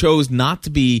why he chose not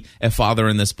to be a father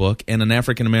in this book and an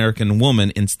African-American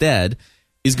woman instead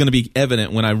is going to be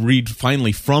evident when I read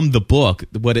finally from the book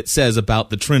what it says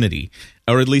about the Trinity,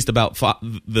 or at least about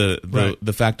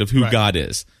the fact of who God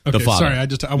is, okay, the Father. Sorry,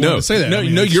 I wanted to say that.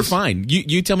 No, you're fine.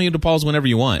 You tell me to pause whenever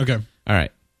you want. Okay. All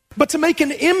right. But to make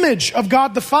an image of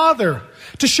God the Father,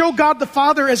 to show God the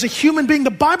Father as a human being,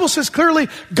 the Bible says clearly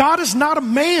God is not a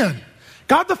man.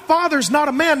 God the Father is not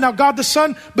a man. Now God the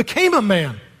Son became a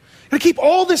man. And to keep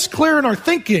all this clear in our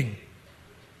thinking,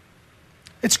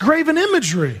 it's graven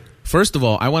imagery. First of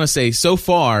all, I want to say, so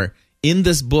far in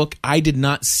this book, I did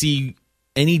not see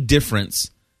any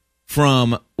difference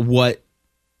from what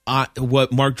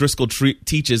Mark Driscoll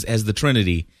teaches as the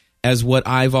Trinity, as what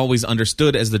I've always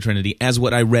understood as the Trinity, as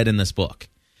what I read in this book.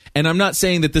 And I'm not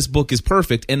saying that this book is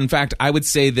perfect. And in fact, I would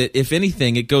say that if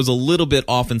anything, it goes a little bit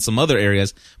off in some other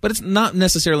areas, but it's not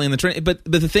necessarily in the Trinity. But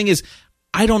the thing is,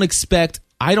 the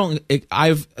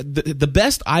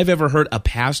best I've ever heard a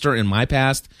pastor in my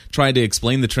past try to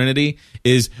explain the Trinity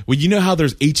is, well, you know how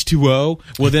there's H2O?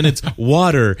 Well, then it's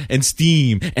water and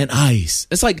steam and ice.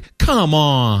 It's like, come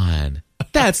on.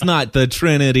 That's not the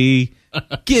Trinity.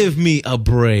 Give me a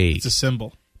break. It's a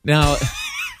symbol. Now,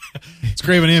 It's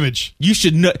graven image. You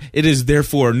should know. It is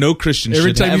therefore no Christian Every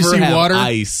should time you ever see have water,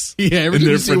 ice. Yeah, every in time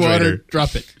their you see water, refrigerator.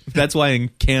 drop it. That's why in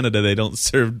Canada they don't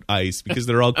serve ice because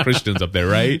they're all Christians up there,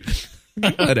 right?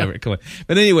 Whatever. Come on.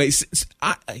 But anyway,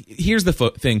 here's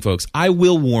the thing, folks. I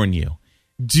will warn you.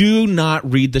 Do not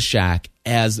read The Shack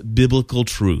as biblical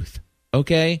truth.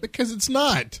 Okay? Because it's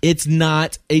not. It's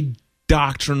not a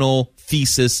doctrinal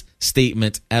thesis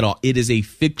statement at all. It is a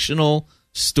fictional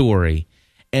story,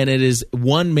 and it is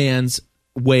one man's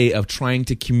way of trying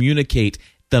to communicate.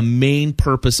 The main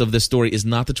purpose of this story is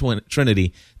not the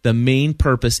Trinity. The main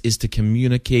purpose is to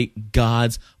communicate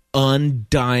God's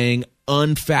undying,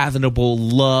 unfathomable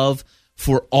love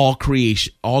for all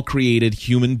creation, all created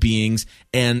human beings,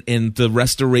 and the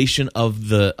restoration of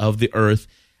the earth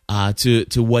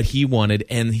to what he wanted,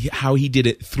 and how he did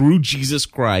it through Jesus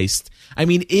Christ. I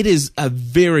mean, it is a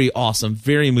very awesome,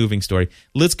 very moving story.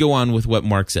 Let's go on with what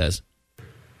Mark says.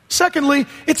 Secondly,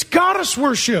 it's goddess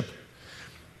worship.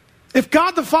 If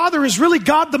God the Father is really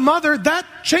God the Mother, that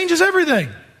changes everything.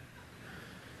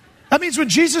 That means when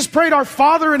Jesus prayed our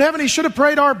Father in heaven, he should have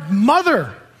prayed our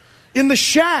Mother in the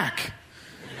shack.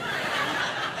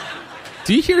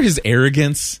 Do you hear his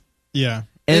arrogance? Yeah.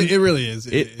 And it really is.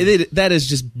 That is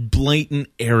just blatant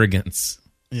arrogance.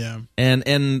 Yeah.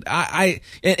 And I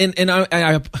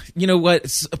you know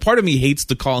what? Part of me hates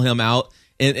to call him out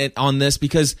on this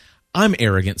because I'm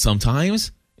arrogant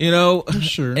sometimes, you know.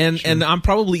 Sure. And I'm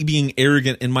probably being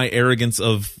arrogant in my arrogance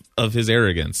of his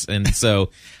arrogance, and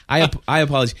so I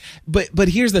apologize. But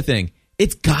here's the thing: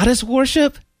 it's goddess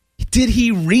worship. Did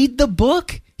he read the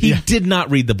book? He did not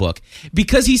read the book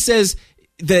because he says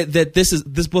that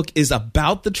this book is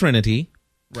about the Trinity.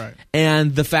 Right.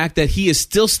 And the fact that he is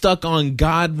still stuck on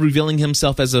God revealing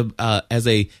himself as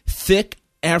a thick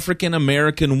African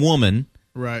American woman.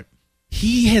 Right.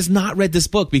 He has not read this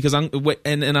book because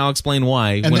and I'll explain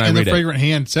why when I read it. And the Fragrant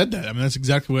Hand said that. I mean, that's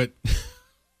exactly what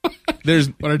there's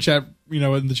what our chat,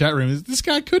 in the chat room is. This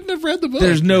guy couldn't have read the book.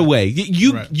 There's no way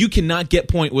you cannot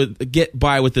get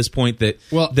by with this point that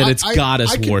it's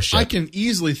goddess worship. I can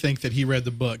easily think that he read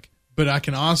the book. But I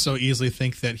can also easily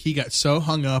think that he got so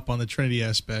hung up on the Trinity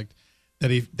aspect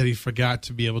that he forgot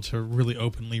to be able to really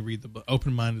openly read the book,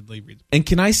 open-mindedly read the book. And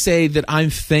can I say that I'm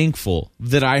thankful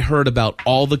that I heard about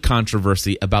all the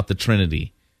controversy about the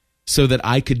Trinity so that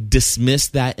I could dismiss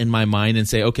that in my mind and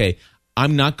say, okay,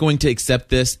 I'm not going to accept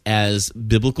this as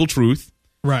biblical truth,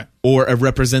 right, or a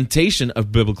representation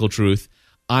of biblical truth.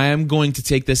 I am going to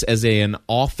take this as an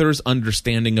author's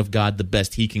understanding of God the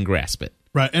best he can grasp it.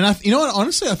 Right, and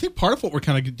honestly, I think part of what we're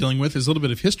kind of dealing with is a little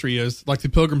bit of history, is like the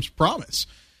Pilgrim's Promise.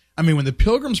 I mean, when the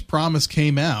Pilgrim's Promise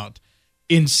came out,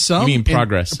 in some... You mean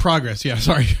Progress. Progress, yeah,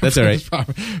 sorry. That's all right.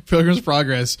 Pilgrim's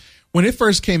Progress. When it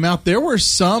first came out, there were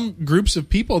some groups of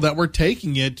people that were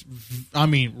taking it, I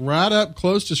mean, right up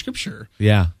close to Scripture.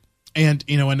 Yeah. And,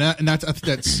 I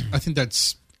think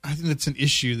that's an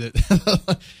issue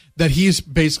that that he's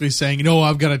basically saying,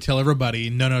 I've got to tell everybody,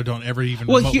 no, don't ever even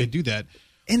remotely do that.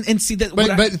 And see that,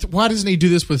 but why doesn't he do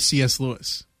this with C.S.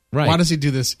 Lewis? Right. Why does he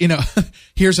do this?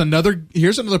 Here's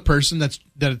another person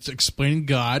that's explaining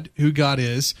God, who God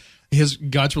is,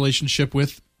 God's relationship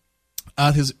with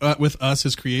us,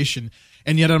 his creation,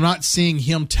 and yet I'm not seeing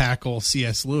him tackle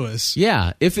C.S. Lewis.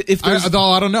 Yeah, if there's,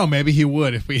 I don't know, maybe he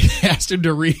would if we asked him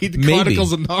to read the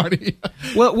Chronicles of Narnia.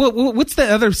 Well, what's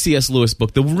the other C.S. Lewis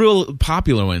book? The real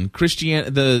popular one,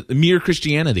 the Mere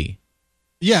Christianity.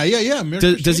 Yeah.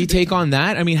 Does he take on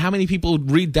that? I mean, how many people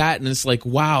read that and it's like,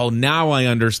 wow, now I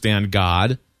understand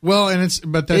God? Well,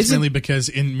 but that's mainly because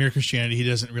in Mere Christianity he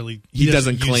doesn't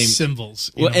claim use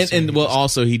symbols. Well,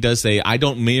 also he does say, I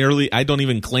don't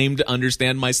even claim to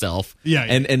understand myself. Yeah.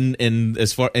 And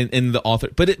as far and the author,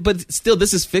 but still,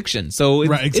 this is fiction. So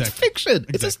it's fiction.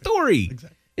 Exactly. It's a story.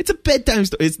 Exactly. It's a bedtime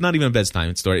story. It's not even a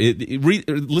bedtime story.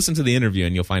 Listen to the interview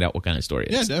and you'll find out what kind of story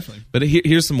it is. Yeah, definitely. But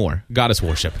here's some more goddess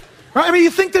worship. Right? I mean, you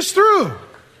think this through.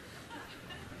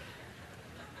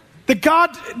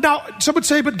 Now, some would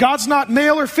say, but God's not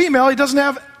male or female. He doesn't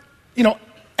have,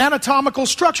 anatomical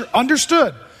structure.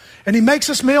 Understood. And he makes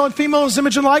us male and female in his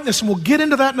image and likeness. And we'll get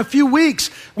into that in a few weeks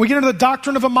when we get into the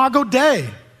doctrine of Imago Dei.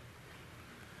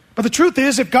 But the truth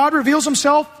is, if God reveals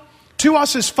himself to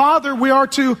us as Father, we are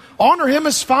to honor him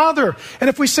as Father. And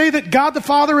if we say that God the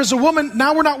Father is a woman,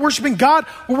 now we're not worshiping God,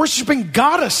 we're worshiping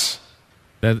goddess.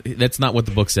 That's not what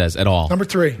the book says at all. Number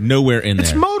 3. Nowhere in there.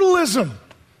 It's modalism.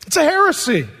 It's a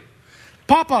heresy.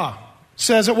 Papa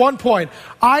says at one point,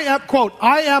 I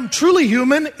am truly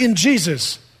human in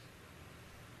Jesus.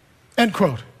 End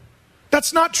quote.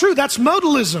 That's not true. That's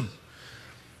modalism.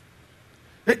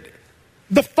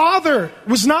 The Father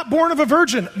was not born of a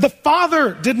virgin. The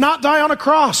Father did not die on a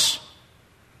cross.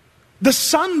 The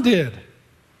Son did.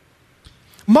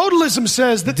 Modalism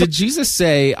says that... Did Jesus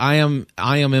say, I am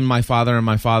in my Father and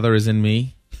my Father is in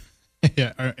me?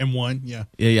 Yeah, and one, yeah.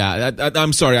 Yeah.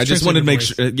 I'm sorry. I just wanted to make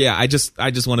sure. Yeah, I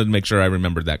just wanted to make sure I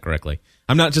remembered that correctly.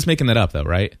 I'm not just making that up, though,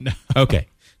 right? No. Okay.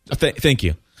 Thank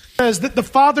you. Says that the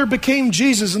Father became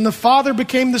Jesus and the Father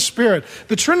became the Spirit.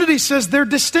 The Trinity says they're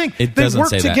distinct. It They doesn't work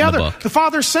say that in together. the book. The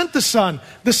Father sent the Son.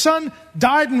 The Son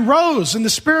died and rose, and the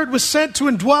Spirit was sent to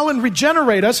indwell and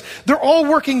regenerate us. They're all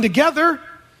working together.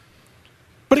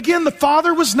 But again, the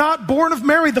Father was not born of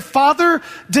Mary. The Father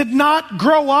did not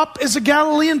grow up as a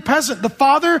Galilean peasant. The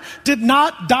Father did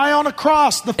not die on a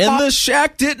cross. And the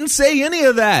shack didn't say any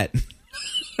of that.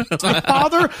 The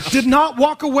Father did not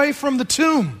walk away from the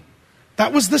tomb.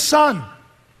 That was the Son.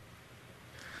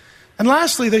 And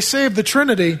lastly, they say of the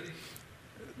Trinity,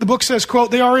 the book says,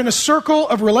 quote, they are in a circle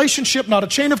of relationship, not a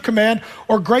chain of command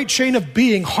or great chain of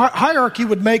being. Hierarchy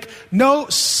would make no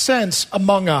sense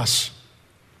among us.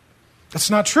 That's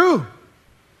not true.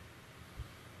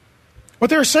 What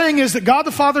they're saying is that God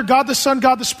the Father, God the Son,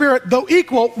 God the Spirit, though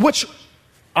equal, which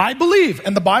I believe,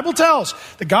 and the Bible tells,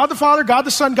 that God the Father, God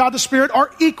the Son, God the Spirit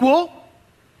are equal,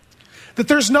 that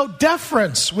there's no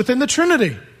difference within the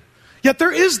Trinity. Yet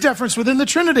there is difference within the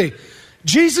Trinity.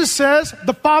 Jesus says,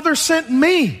 the Father sent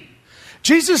me.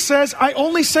 Jesus says, I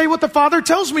only say what the Father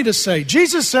tells me to say.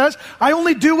 Jesus says, I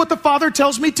only do what the Father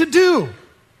tells me to do.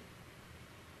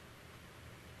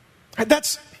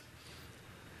 That's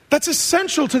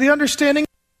essential to the understanding.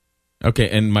 Okay,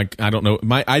 and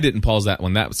I didn't pause that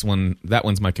one. That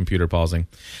one's my computer pausing.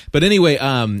 But anyway,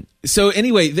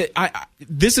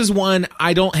 this is one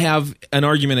I don't have an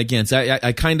argument against.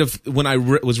 I kind of, when I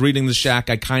was reading The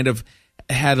Shack, I kind of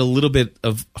had a little bit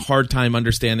of hard time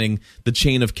understanding the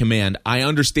chain of command. I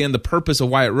understand the purpose of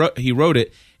why he wrote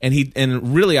it,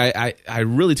 and really I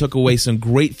really took away some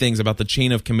great things about the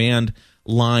chain of command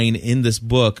line in this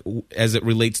book as it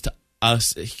relates to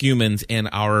us humans and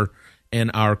our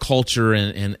culture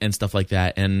and stuff like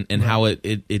that, and right. How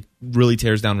it really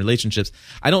tears down relationships.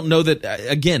 I don't know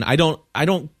that, again, I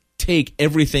don't take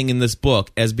everything in this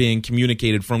book as being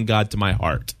communicated from God to my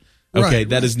heart. Okay,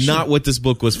 that is not what this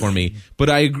book was for me. But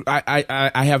I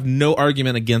have no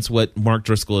argument against what Mark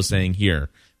Driscoll is saying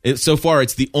here. So far,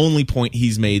 it's the only point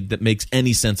he's made that makes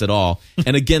any sense at all.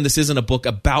 And again, this isn't a book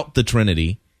about the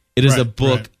Trinity. It is a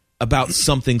book about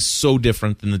something so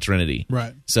different than the Trinity.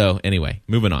 Right. So anyway,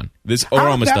 moving on. We're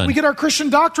almost done. We get our Christian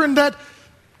doctrine that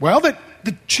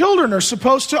the children are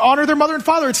supposed to honor their mother and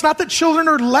father. It's not that children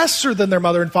are lesser than their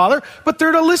mother and father, but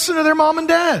they're to listen to their mom and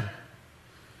dad.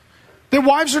 Their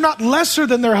wives are not lesser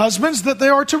than their husbands, that they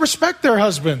are to respect their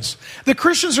husbands. The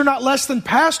Christians are not less than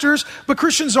pastors, but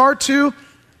Christians are to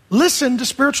listen to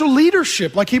spiritual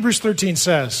leadership, like Hebrews 13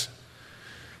 says.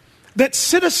 That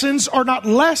citizens are not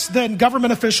less than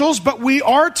government officials, but we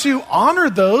are to honor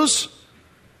those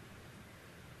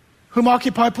whom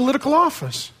occupy political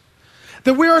office.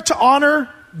 That we are to honor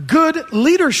good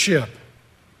leadership.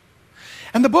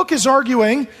 And the book is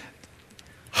arguing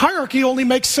hierarchy only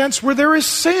makes sense where there is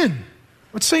sin.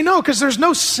 Let's say no, because there's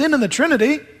no sin in the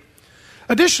Trinity.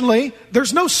 Additionally,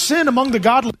 there's no sin among the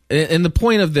godly. And the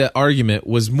point of the argument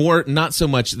was more not so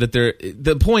much that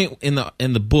the point in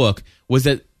the book was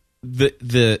that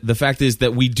the fact is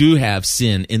that we do have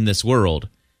sin in this world,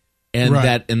 and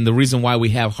and the reason why we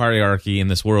have hierarchy in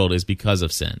this world is because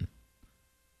of sin.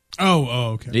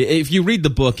 Oh, okay. If you read the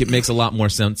book, it makes a lot more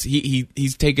sense.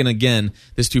 He's taken, again,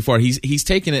 this too far. He's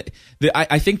taken it.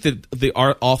 I think that the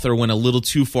author went a little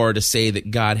too far to say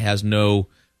that God has no,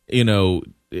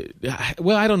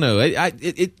 well, I don't know.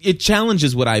 It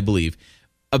challenges what I believe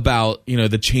about,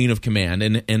 the chain of command,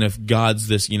 and if God's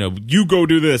this, you go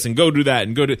do this and go do that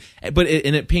and go do, but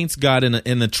it paints God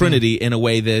in the Trinity in a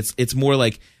way that it's more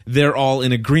like they're all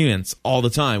in agreements all the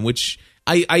time, which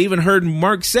I even heard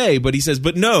Mark say, but he says,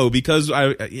 but no, because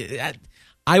I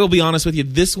will be honest with you,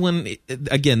 this one,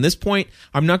 again, this point,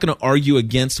 I'm not going to argue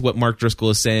against what Mark Driscoll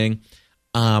is saying,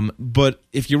 but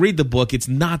if you read the book,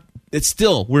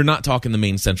 we're not talking the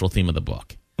main central theme of the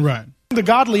book. Right. The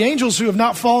godly angels who have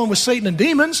not fallen with Satan and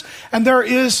demons, and there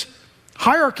is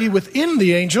hierarchy within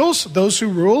the angels, those who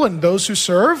rule and those who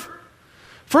serve.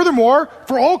 Furthermore,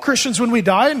 for all Christians, when we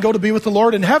die and go to be with the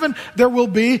Lord in heaven, there will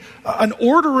be an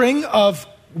ordering of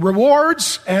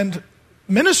rewards and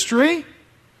ministry.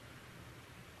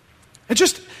 It's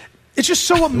just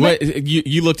so amazing.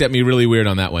 You looked at me really weird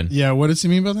on that one. Yeah, what does he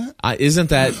mean by that?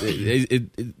 Isn't that,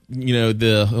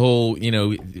 the whole,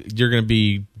 you're going to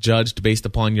be judged based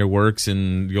upon your works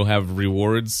and you'll have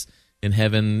rewards? in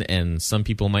heaven, and some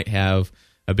people might have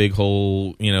a big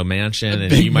whole, mansion, and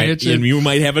big you mansion.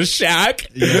 might have a shack.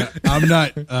 Yeah,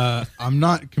 I'm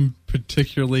not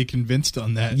particularly convinced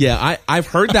on that. Yeah, I've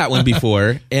heard that one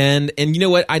before, and you know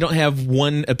what? I don't have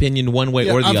one opinion one way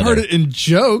or the other. I've heard it in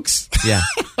jokes. Yeah,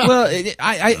 well,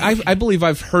 I believe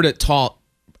I've heard it taught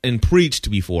and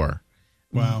preached before.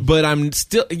 Wow. But I'm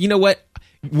still, you know what?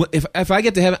 If I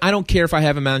get to heaven, I don't care if I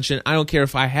have a mansion. I don't care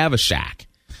if I have a shack.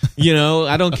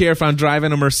 I don't care if I'm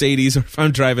driving a Mercedes or if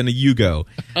I'm driving a Yugo.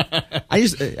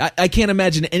 I can't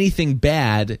imagine anything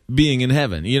bad being in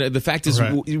heaven. The fact is,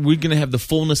 Right. we're going to have the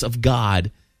fullness of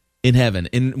God in heaven,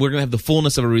 and we're going to have the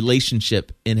fullness of a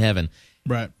relationship in heaven.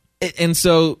 Right. And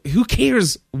so, who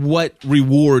cares what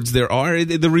rewards there are?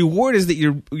 The reward is that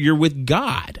you're with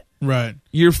God. Right.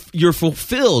 You're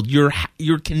fulfilled. You're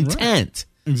content.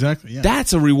 Exactly. Yeah.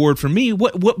 That's a reward for me.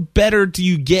 What better do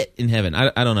you get in heaven?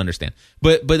 I don't understand.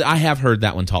 But I have heard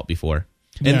that one taught before,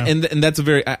 and that's a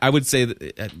very. I would say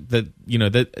that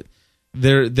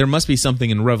there must be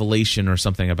something in Revelation or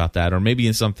something about that, or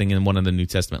maybe something in one of the New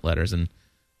Testament letters, and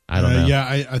I don't know.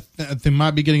 Yeah, they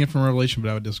might be getting it from Revelation, but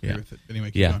I would disagree with it.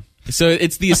 Anyway, keep going. So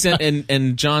it's the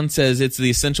and John says it's the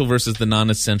essential versus the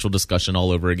non-essential discussion all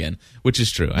over again, which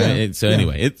is true. Yeah.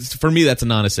 Anyway, for me that's a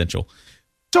non-essential.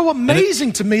 So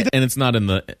amazing to me that And it's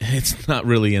not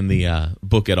really in the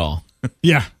book at all.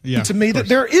 Yeah. to me that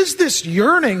there is this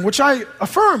yearning, which I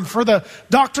affirm, for the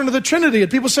doctrine of the Trinity. And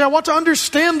people say, I want to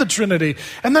understand the Trinity.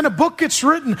 And then a book gets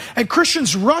written and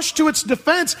Christians rush to its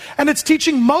defense, and it's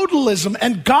teaching modalism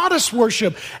and goddess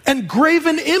worship and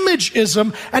graven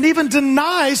imageism, and even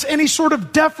denies any sort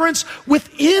of deference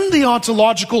within the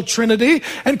ontological Trinity.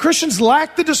 And Christians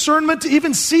lack the discernment to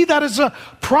even see that as a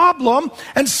problem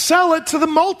and sell it to the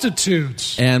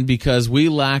multitudes. And because we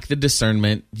lack the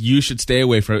discernment, you should stay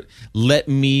away from it. Let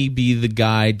me be the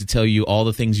guide to tell you all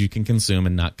the things you can consume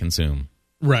and not consume.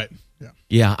 Right. Yeah.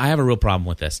 Yeah, I have a real problem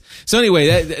with this. So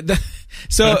anyway,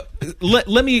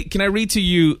 let me. Can I read to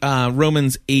you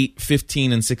Romans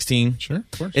 8:15 and 16? Sure,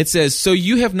 of course. It says, "So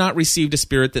you have not received a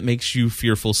spirit that makes you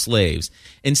fearful slaves.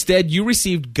 Instead, you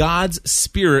received God's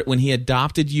Spirit when He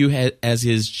adopted you as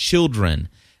His children.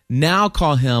 Now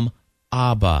call Him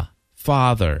Abba,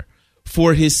 Father.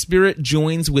 For His Spirit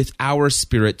joins with our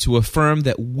spirit to affirm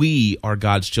that we are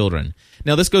God's children."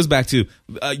 Now, this goes back to,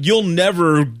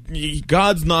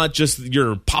 God's not just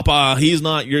your papa. He's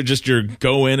not just your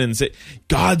go in and say,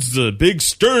 God's the big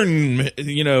stern,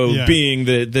 being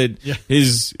that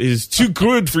is too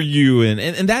good for you.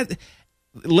 And that,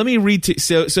 let me read to,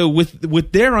 so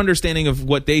with their understanding of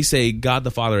what they say God the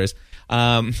Father is,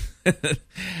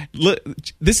 look,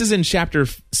 this is in chapter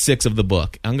 6 of the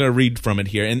book. I'm going to read from it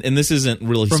here, and this isn't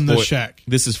really from the shack.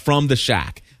 This is from the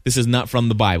shack. This is not from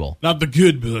the Bible. Not the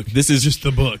good book. This is just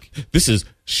the book. This is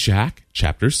Shack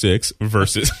chapter 6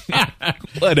 verses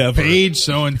whatever page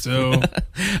so and so.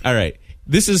 All right.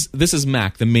 This is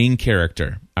Mac, the main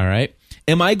character. All right.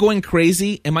 Am I going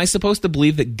crazy? Am I supposed to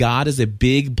believe that God is a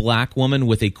big black woman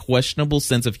with a questionable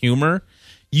sense of humor?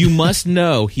 You must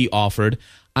know, he offered,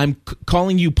 I'm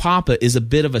calling you Papa is a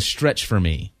bit of a stretch for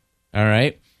me. All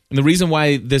right. And the reason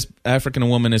why this African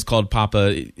woman is called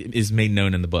Papa is made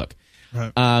known in the book.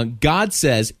 Right. God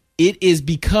says, it is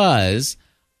because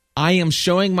I am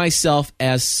showing myself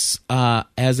as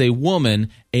a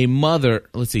woman, a mother.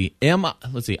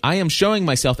 I am showing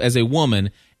myself as a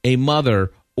woman, a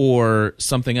mother, or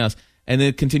something else. And then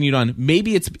it continued on.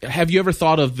 Maybe it's. Have you ever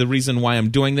thought of the reason why I'm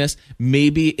doing this?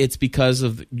 Maybe it's because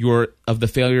of the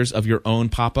failures of your own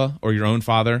papa or your own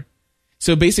father.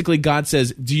 So basically, God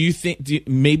says, do you think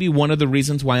maybe one of the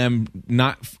reasons why I'm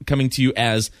not coming to you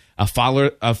as a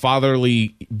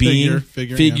fatherly being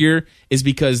figure is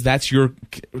because that's your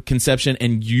conception,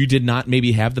 and you did not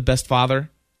maybe have the best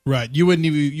father? Right. You wouldn't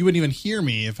even hear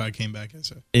me if I came back as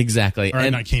a exactly,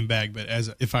 or not came back, but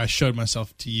if I showed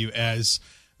myself to you as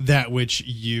that which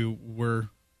you were,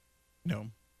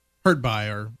 hurt by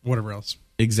or whatever else.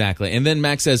 Exactly. And then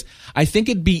Max says, I think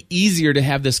it'd be easier to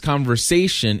have this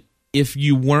conversation if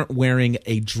you weren't wearing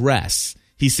a dress.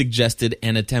 He suggested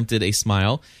and attempted a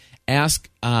smile. Ask,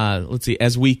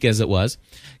 as weak as it was.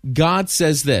 God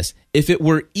says this, if it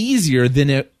were easier,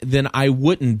 then I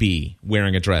wouldn't be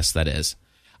wearing a dress, that is.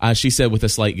 She said with a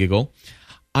slight giggle.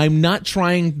 I'm not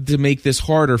trying to make this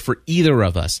harder for either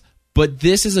of us, but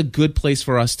this is a good place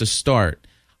for us to start.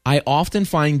 I often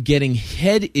find getting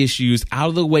head issues out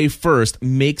of the way first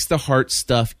makes the heart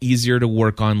stuff easier to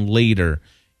work on later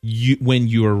when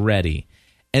you are ready.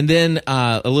 And then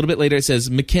a little bit later it says,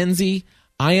 Mackenzie,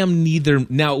 I am neither.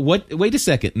 Now, wait a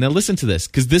second. Now listen to this,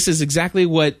 because this is exactly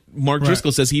what Mark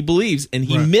Driscoll says he believes, and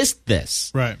he missed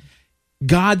this. Right.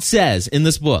 God says in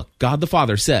this book, God the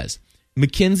Father says,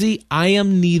 Mackenzie, I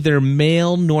am neither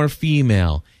male nor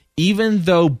female. Even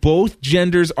though both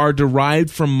genders are derived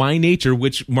from my nature,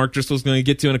 which Mark Driscoll is going to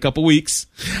get to in a couple weeks,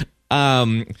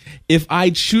 if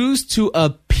I choose to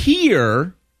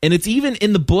appear, and it's even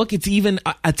in the book, it's even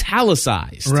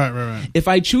italicized. Right. If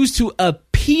I choose to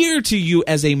appear to you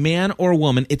as a man or a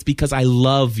woman, it's because I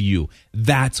love you.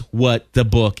 That's what the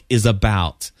book is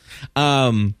about.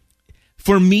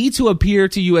 For me to appear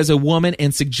to you as a woman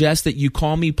and suggest that you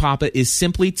call me Papa is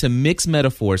simply to mix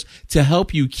metaphors to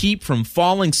help you keep from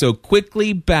falling so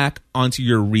quickly back onto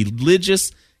your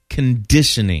religious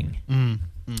conditioning.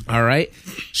 All right?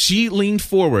 She leaned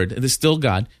forward, this is still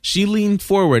God, she leaned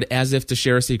forward as if to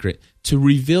share a secret, to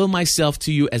reveal myself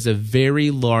to you as a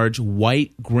very large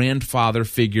white grandfather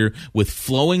figure with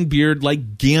flowing beard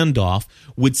like Gandalf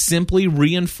would simply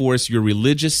reinforce your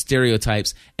religious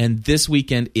stereotypes, and this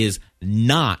weekend is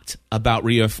not about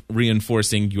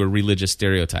reinforcing your religious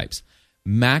stereotypes.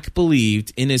 Mac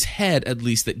believed, in his head at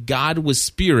least, that God was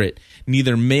spirit,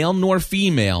 neither male nor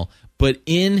female, but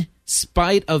in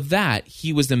spite of that,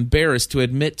 he was embarrassed to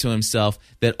admit to himself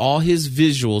that all his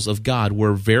visuals of God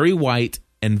were very white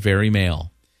and very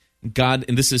male. God,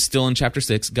 and this is still in chapter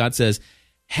 6, God says,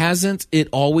 hasn't it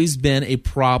always been a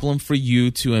problem for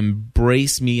you to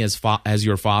embrace me as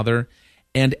your father?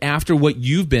 And after what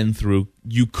you've been through,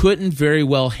 you couldn't very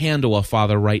well handle a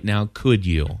father right now, could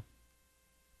you?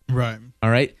 Right. All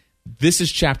right. This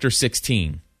is chapter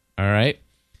 16. All right.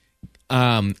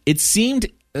 It seemed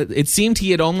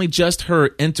he had only just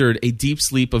entered a deep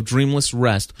sleep of dreamless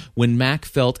rest when Mac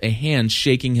felt a hand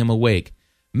shaking him awake.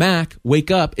 Mac,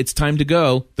 wake up, it's time to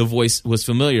go. The voice was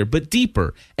familiar, but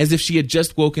deeper, as if she had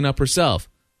just woken up herself.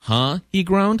 Huh? He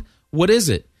groaned. What is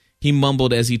it? He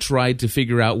mumbled as he tried to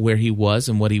figure out where he was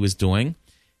and what he was doing.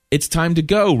 It's time to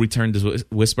go, returned the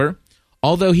whisper.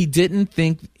 Although he didn't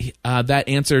think that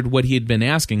answered what he had been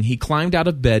asking, he climbed out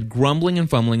of bed, grumbling and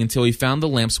fumbling until he found the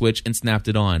lamp switch and snapped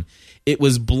it on. It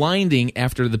was blinding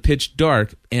after the pitch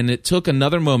dark, and it took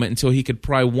another moment until he could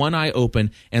pry one eye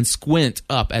open and squint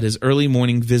up at his early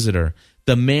morning visitor.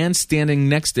 The man standing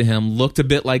next to him looked a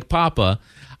bit like Papa,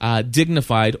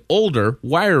 dignified, older,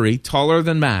 wiry, taller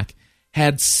than Mac,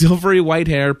 had silvery white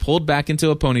hair pulled back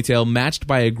into a ponytail matched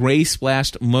by a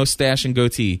gray-splashed mustache and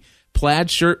goatee. Plaid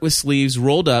shirt with sleeves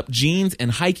rolled up, jeans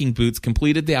and hiking boots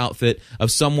completed the outfit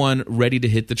of someone ready to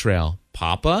hit the trail.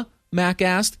 Papa? Mac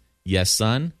asked. Yes,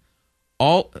 son.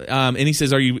 And he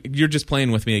says, you're just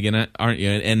playing with me again, aren't you?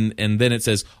 And then it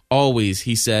says, always,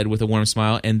 he said with a warm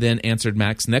smile, and then answered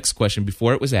Mac's next question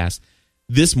before it was asked.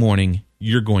 This morning,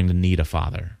 you're going to need a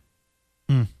father.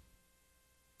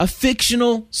 A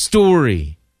fictional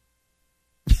story.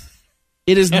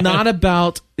 It is not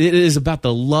about, it is about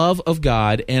the love of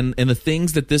God and the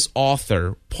things that this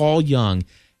author, Paul Young,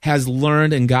 has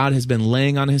learned and God has been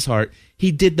laying on his heart.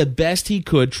 He did the best he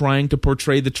could trying to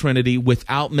portray the Trinity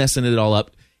without messing it all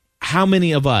up. How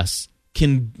many of us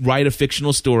can write a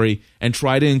fictional story and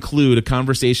try to include a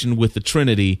conversation with the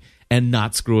Trinity and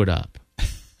not screw it up?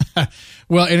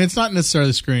 Well, and it's not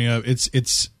necessarily screwing up.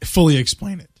 It's fully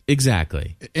explain it.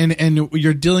 Exactly. And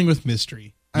you're dealing with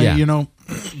mystery. Yeah.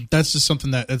 That's just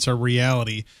something that's a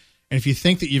reality. And if you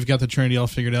think that you've got the Trinity all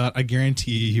figured out, I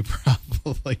guarantee you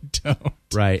probably don't.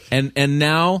 Right. And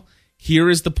now here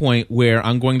is the point where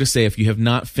I'm going to say, if you have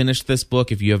not finished this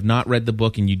book, if you have not read the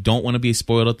book and you don't want to be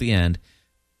spoiled at the end,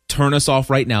 turn us off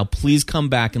right now. Please come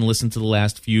back and listen to the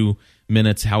last few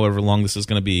minutes, however long this is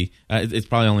going to be. It's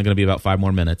probably only going to be about 5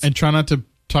 more minutes. And try not to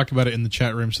talk about it in the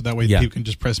chat room, so that way people can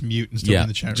just press mute and still be in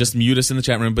the chat room. Just mute us in the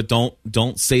chat room, but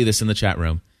don't say this in the chat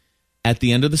room. At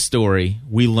the end of the story,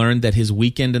 we learned that his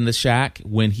weekend in the shack,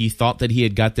 when he thought that he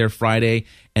had got there Friday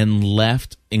and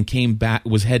left and came back,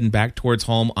 was heading back towards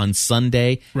home on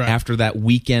Sunday after that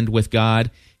weekend with God,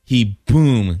 he,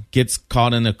 gets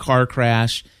caught in a car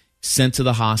crash, sent to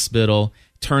the hospital.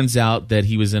 Turns out that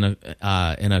he was in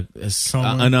an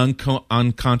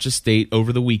unconscious state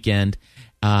over the weekend,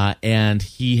 and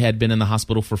he had been in the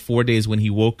hospital for 4 days when he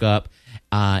woke up.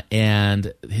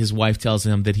 And his wife tells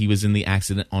him that he was in the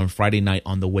accident on Friday night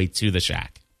on the way to the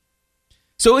shack.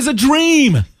 So it was a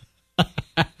dream.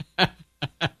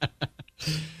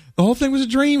 The whole thing was a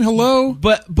dream. Hello.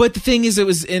 But the thing is, it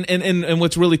was, and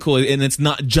what's really cool, and it's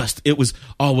not just, it was,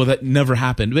 oh, well, that never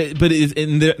happened. But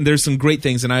there's some great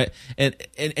things.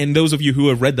 And those of you who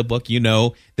have read the book, you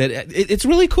know that it's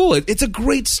really cool. It's a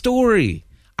great story.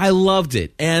 I loved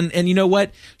it. And you know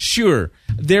what? Sure,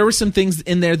 there were some things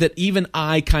in there that even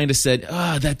I kind of said,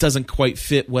 that doesn't quite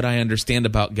fit what I understand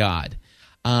about God.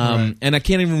 And I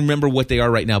can't even remember what they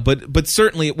are right now. But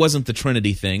certainly it wasn't the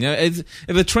Trinity thing.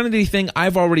 The Trinity thing,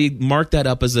 I've already marked that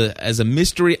up as a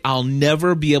mystery I'll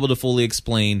never be able to fully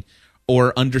explain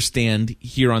or understand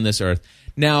here on this earth.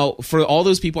 Now, for all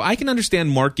those people, I can understand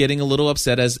Mark getting a little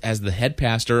upset as the head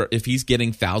pastor if he's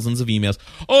getting thousands of emails.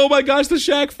 Oh my gosh, the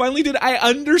shack finally did. I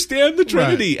understand the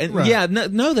Trinity. Yeah,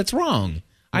 no, that's wrong.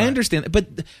 I understand,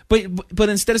 but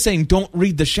instead of saying don't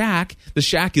read the shack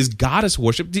is goddess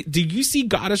worship. Do you see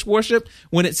goddess worship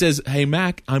when it says, "Hey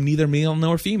Mac, I'm neither male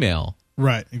nor female"?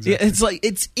 Right. Exactly. It's like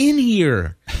it's in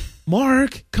here.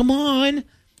 Mark, come on,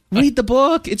 read the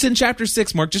book. It's in chapter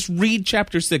 6. Mark, just read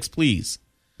chapter 6, please.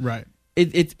 Right.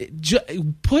 I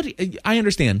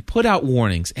understand. Put out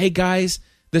warnings. Hey guys,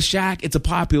 the shack. It's a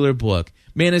popular book.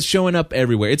 Man, it's showing up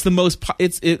everywhere. It's the most.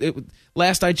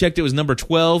 Last I checked, it was number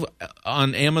 12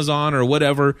 on Amazon or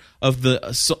whatever of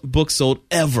the books sold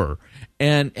ever.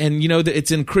 And you know that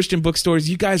it's in Christian bookstores.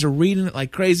 You guys are reading it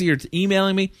like crazy or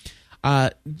emailing me.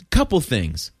 Couple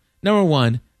things. Number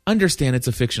one, understand it's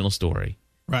a fictional story.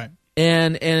 Right.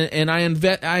 And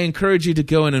I encourage you to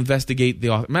go and investigate the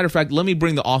author. Matter of fact, let me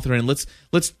bring the author in.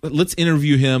 Let's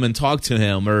interview him and talk to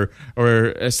him or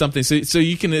something. So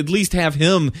you can at least have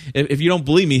him, if you don't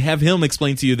believe me, have him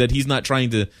explain to you that he's not trying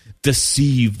to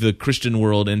deceive the Christian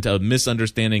world into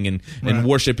misunderstanding and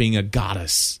worshiping a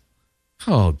goddess.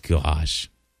 Oh gosh.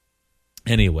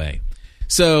 Anyway,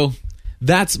 so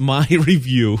that's my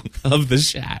review of The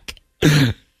Shack.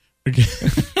 Okay.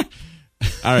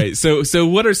 All right, so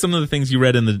what are some of the things you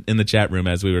read in the chat room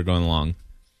as we were going along?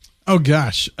 Oh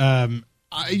gosh,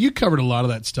 you covered a lot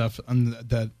of that stuff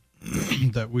that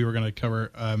we were going to cover.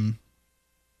 One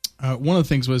of the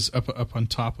things was up on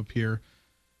top up here,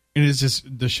 and it's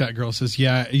just the chat girl says,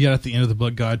 "Yeah, yet at the end of the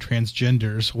book, God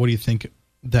transgenders. What do you think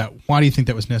that? Why do you think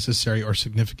that was necessary or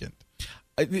significant?"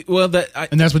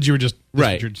 And that's what you were just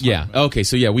right. Yeah. About. Okay.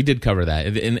 So yeah, we did cover that.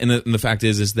 And the fact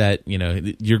is that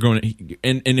you're going to,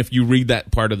 and if you read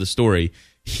that part of the story,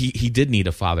 he did need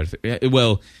a father.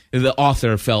 Well, the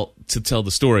author felt to tell the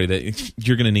story that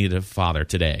you're going to need a father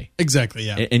today. Exactly.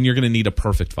 Yeah. And you're going to need a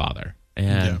perfect father.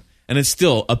 And it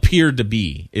still appeared to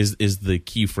be is the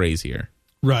key phrase here.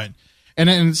 Right.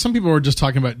 And some people were just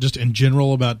talking about just in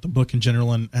general about the book in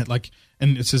general and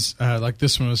it says like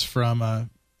this one was from.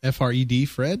 Fred?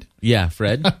 Fred? Yeah,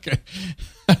 Fred. Okay.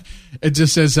 It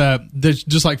just says,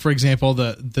 just like, for example,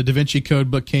 the Da Vinci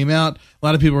Code book came out. A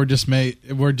lot of people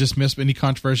were dismissed any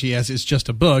controversy as it's just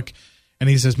a book. And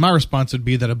he says, my response would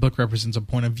be that a book represents a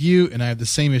point of view, and I have the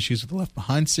same issues with the Left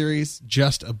Behind series,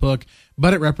 just a book,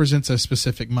 but it represents a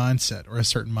specific mindset or a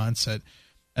certain mindset.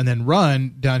 And then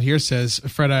Run down here says,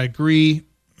 Fred, I agree.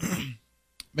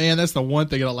 Man, that's the one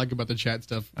thing I don't like about the chat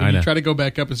stuff. When you try to go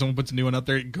back up and someone puts a new one up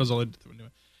there, it goes all into the new one.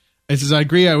 It says, I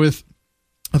agree I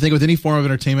think with any form of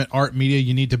entertainment, art, media,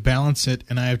 you need to balance it.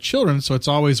 And I have children, so it's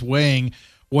always weighing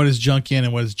what is junk in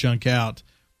and what is junk out.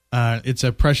 It's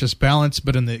a precious balance,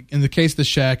 but in the case of The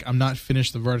Shack, I'm not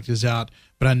finished. The verdict is out,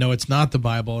 but I know it's not the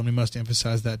Bible, and we must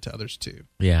emphasize that to others too.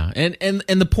 Yeah, and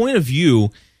the point of view,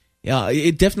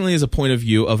 it definitely is a point of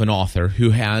view of an author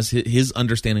who has his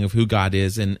understanding of who God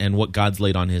is and what God's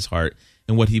laid on his heart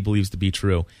and what he believes to be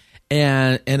true.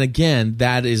 And again,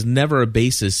 that is never a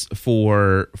basis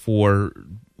for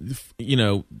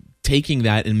taking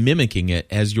that and mimicking it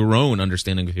as your own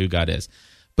understanding of who God is.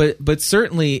 But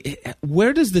certainly,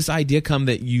 where does this idea come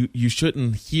that you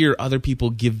shouldn't hear other people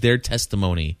give their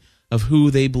testimony of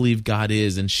who they believe God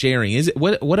is and sharing? Is it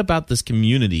what about this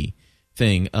community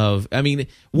thing of? I mean,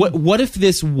 what if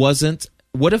this wasn't?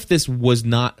 What if this was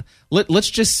not? Let's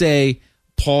just say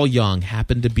Paul Young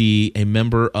happened to be a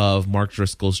member of Mark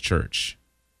Driscoll's church,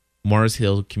 Mars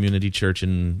Hill Community Church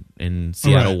in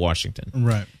Seattle, Washington.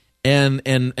 Right. And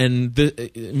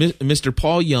Mr.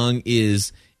 Paul Young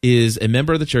is a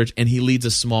member of the church, and he leads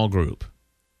a small group.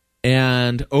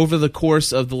 And over the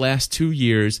course of the last 2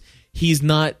 years, he's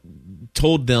not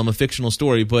told them a fictional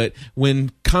story, but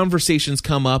when conversations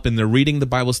come up and they're reading the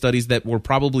Bible studies that were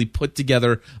probably put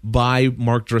together by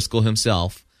Mark Driscoll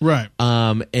himself, right,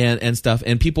 and stuff,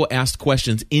 and people asked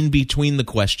questions in between the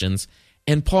questions,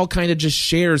 and Paul kind of just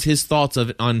shares his thoughts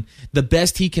on the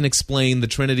best he can explain the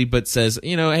Trinity, but says,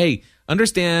 hey,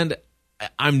 understand,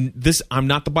 I'm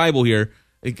not the Bible here.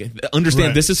 Understand,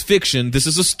 right. This is fiction. This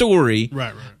is a story.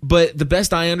 Right. But the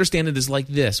best I understand it is like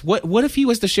this. What if he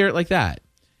was to share it like that?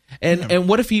 And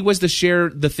what if he was to share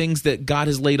the things that God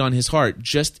has laid on his heart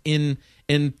just in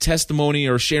testimony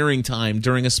or sharing time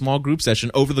during a small group session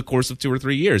over the course of 2 or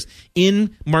 3 years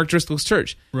in Mark Driscoll's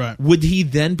church? Right. Would he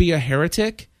then be a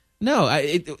heretic? No.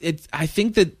 I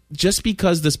think that just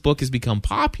because this book has become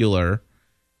popular,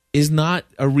 is not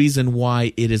a reason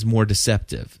why it is more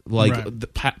deceptive, like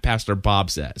Right. Pastor Bob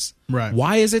says. Right.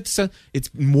 Why is it so? It's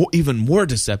even more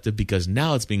deceptive because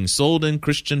now it's being sold in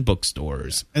Christian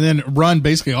bookstores. And then Ron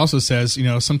basically also says,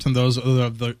 sometimes those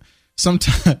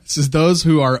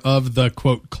who are of the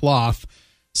quote cloth,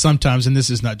 sometimes, and this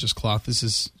is not just cloth, this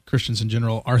is Christians in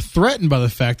general, are threatened by the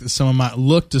fact that someone might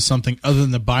look to something other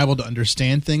than the Bible to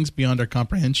understand things beyond our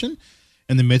comprehension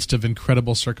in the midst of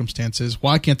incredible circumstances.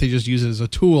 Why can't they just use it as a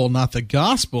tool, not the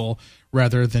gospel,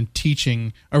 rather than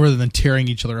teaching, or rather than tearing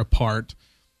each other apart?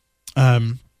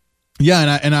 And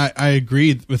I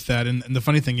agree with that. And the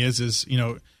funny thing is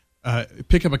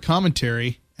pick up a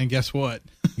commentary, and guess what?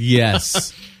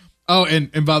 Yes. Oh,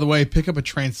 and by the way, pick up a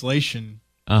translation.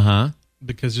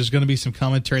 Because there's going to be some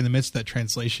commentary in the midst of that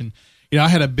translation. I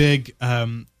had a big.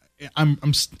 I'm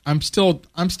still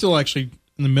actually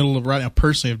in the middle of right now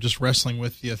personally of just wrestling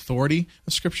with the authority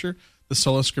of Scripture, the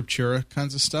sola scriptura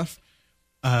kinds of stuff,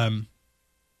 one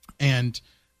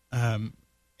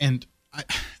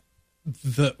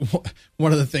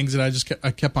of the things that I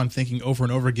kept on thinking over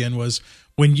and over again was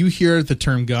when you hear the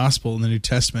term gospel in the New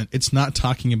Testament, it's not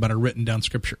talking about a written down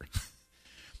Scripture.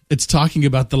 It's talking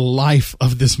about the life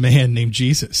of this man named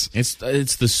Jesus. It's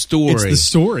the story. It's the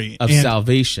story of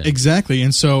salvation. Exactly.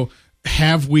 And so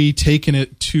have we taken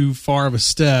it too far of a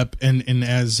step? And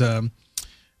as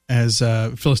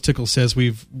Phyllis Tickle says,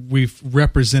 we've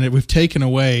taken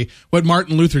away what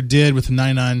Martin Luther did with the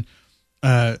 99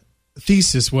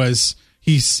 thesis was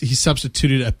he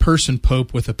substituted a person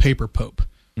pope with a paper pope.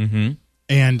 Mm-hmm.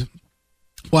 And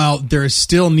while there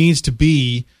still needs to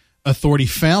be authority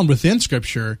found within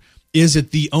Scripture, is it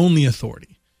the only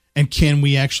authority? And can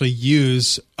we actually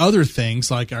use other things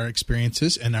like our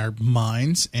experiences and our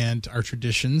minds and our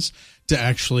traditions to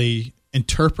actually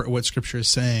interpret what Scripture is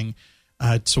saying,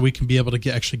 so we can be able to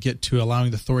get to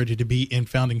allowing the authority to be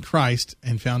found in Christ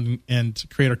and found and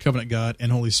Creator, Covenant God,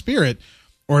 and Holy Spirit?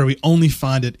 Or do we only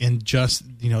find it in just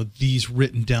these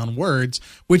written down words,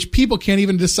 which people can't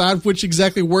even decide which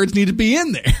exactly words need to be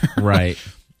in there? Right.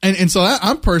 And so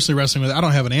I'm personally wrestling with it. I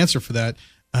don't have an answer for that,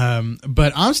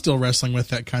 but I'm still wrestling with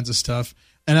that kinds of stuff.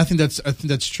 And I think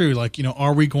that's true. Like,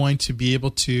 are we going to be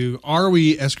able to? Are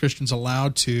we as Christians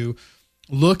allowed to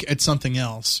look at something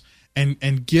else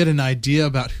and get an idea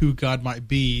about who God might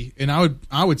be? And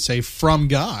I would say from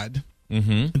God,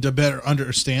 mm-hmm. to better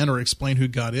understand or explain who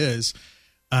God is.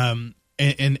 And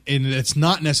it's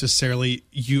not necessarily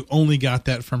you only got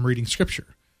that from reading Scripture,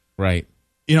 right?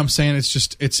 You know what I'm saying? It's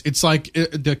just it's like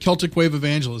the Celtic wave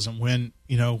evangelism when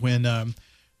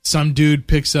some dude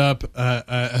picks up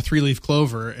a 3-leaf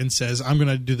clover and says, "I'm going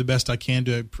to do the best I can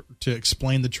to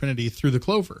explain the Trinity through the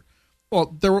clover."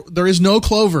 Well, there is no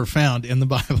clover found in the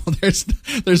Bible.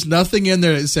 There's nothing in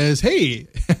there that says, "Hey,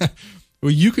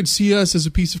 well, you could see us as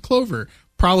a piece of clover."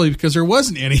 Probably because there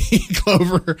wasn't any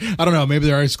clover. I don't know. Maybe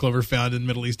there is clover found in the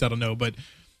Middle East. I don't know, but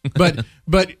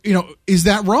is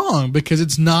that wrong? Because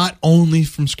it's not only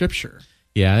from Scripture.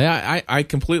 Yeah, I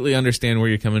completely understand where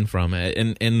you're coming from,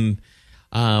 and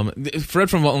Fred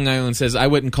from Long Island says I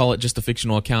wouldn't call it just a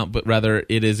fictional account, but rather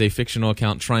it is a fictional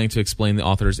account trying to explain the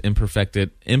author's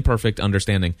imperfect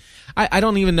understanding. I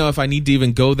don't even know if I need to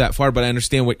even go that far, but I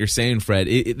understand what you're saying, Fred.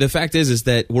 The fact is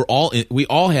that we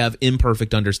all have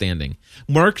imperfect understanding.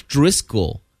 Mark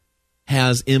Driscoll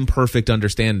has imperfect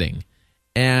understanding.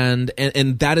 And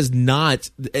that is not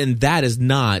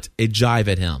a jive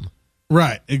at him.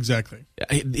 Right, exactly.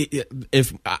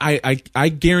 If I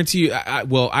guarantee you,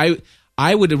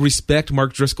 I would respect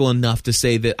Mark Driscoll enough to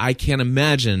say that I can't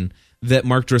imagine that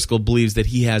Mark Driscoll believes that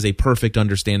he has a perfect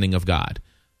understanding of God.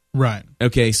 Right.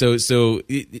 Okay. So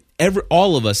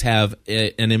all of us have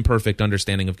an imperfect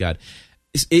understanding of God.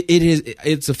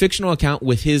 It's a fictional account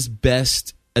with his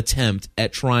best attempt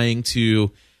at trying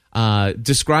to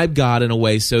describe God in a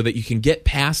way so that you can get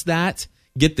past that.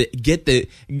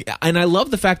 And I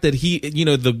love the fact that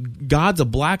the God's a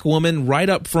black woman right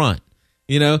up front.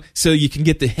 So you can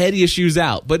get the head issues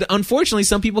out. But unfortunately,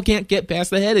 some people can't get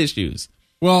past the head issues.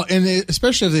 Well, and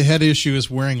especially if the head issue is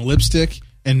wearing lipstick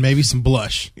and maybe some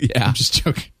blush. Yeah. I'm just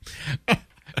joking.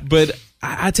 But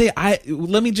I tell you,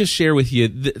 let me just share with you,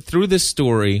 through this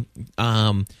story, what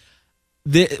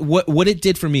it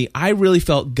did for me, I really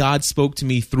felt God spoke to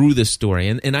me through this story.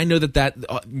 And I know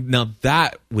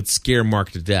that would scare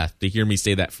Mark to death to hear me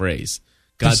say that phrase.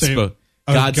 God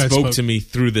spoke to me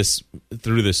through this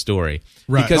story.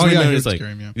 Right. Because it's like,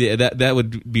 scary, yeah. that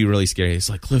would be really scary. It's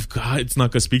like, Cliff, God, it's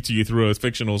not going to speak to you through a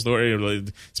fictional story,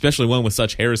 especially one with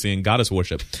such heresy and goddess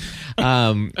worship.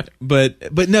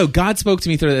 But no, God spoke to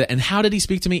me through that. And how did he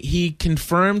speak to me?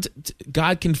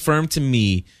 God confirmed to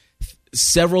me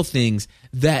several things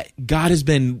that God has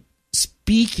been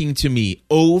speaking to me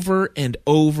over and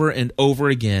over and over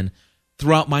again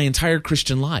throughout my entire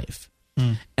Christian life.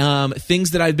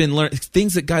 Things that I've been learning,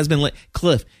 things that God's been like,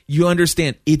 Cliff, you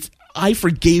understand, I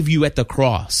forgave you at the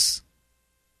cross.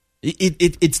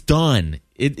 It's done.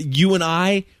 You and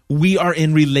I, we are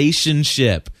in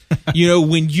relationship.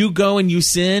 When you go and you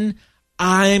sin,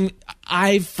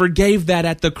 I forgave that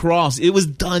at the cross. It was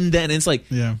done then. And it's like,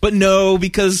 but no,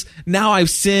 because now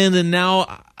I've sinned and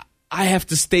now I have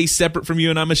to stay separate from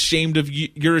you, and I'm ashamed of you.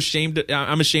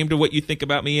 I'm ashamed of what you think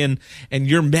about me, and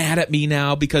you're mad at me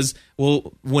now because,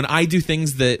 well, when I do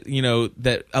things that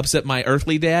that upset my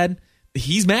earthly dad,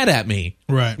 he's mad at me.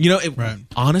 Right. Right.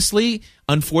 Honestly,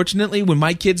 unfortunately, when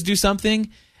my kids do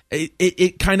something, when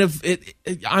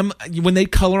they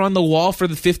color on the wall for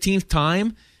the 15th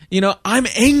time, I'm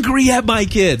angry at my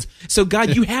kids. So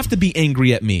God, you have to be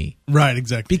angry at me. Right,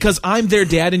 exactly. Because I'm their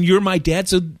dad and you're my dad.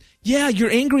 So yeah, you're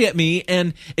angry at me,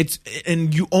 and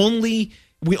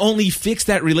we only fix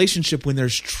that relationship when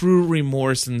there's true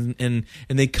remorse and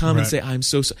they come and say, I'm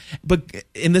so sorry. But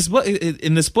in this book,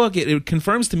 it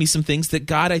confirms to me some things that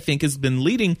God, I think, has been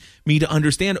leading me to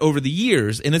understand over the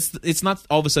years. And it's not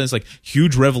all of a sudden it's like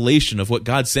huge revelation of what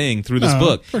God's saying through this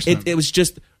book. It was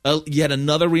just yet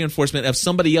another reinforcement of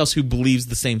somebody else who believes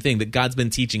the same thing that God's been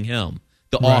teaching him,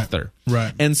 the author.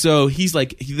 Right. And so he's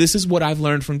like, this is what I've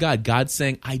learned from God. God's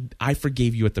saying, I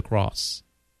forgave you at the cross.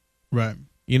 Right.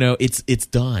 It's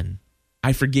done.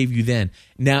 I forgave you then.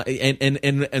 Now,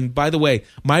 and by the way,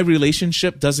 my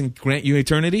relationship doesn't grant you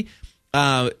eternity.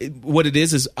 What it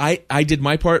is I did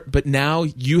my part, but now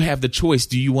you have the choice.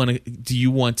 Do you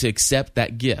want to accept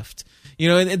that gift?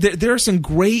 And there are some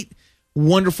great,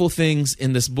 wonderful things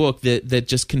in this book that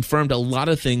just confirmed a lot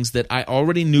of things that I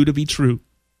already knew to be true.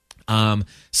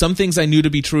 Some things I knew to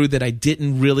be true that I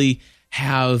didn't really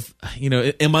have,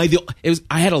 I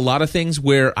had a lot of things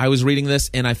where I was reading this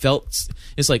and I felt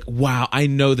it's like, wow, I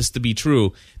know this to be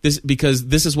true. Because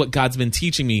this is what God's been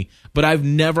teaching me, but I've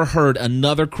never heard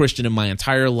another Christian in my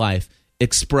entire life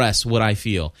express what I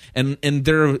feel. And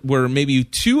there were maybe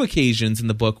 2 occasions in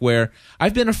the book where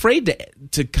I've been afraid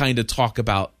to kind of talk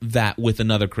about that with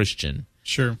another Christian.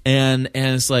 Sure. And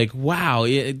it's like, wow.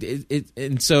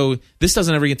 And so this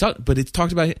doesn't ever get talked, but it's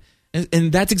talked about.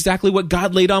 And that's exactly what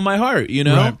God laid on my heart,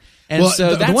 Right. And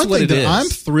so that's the one what thing it is. that I'm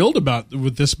thrilled about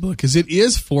with this book is it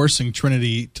is forcing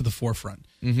Trinity to the forefront.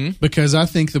 Mm-hmm. Because I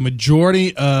think the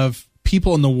majority of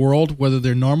people in the world, whether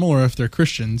they're normal or if they're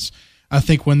Christians, I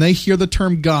think when they hear the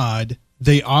term God,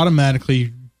 they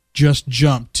automatically just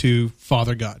jump to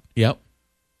Father God. Yep.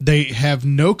 They have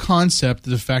no concept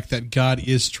of the fact that God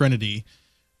is Trinity.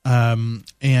 And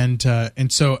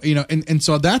so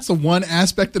that's the one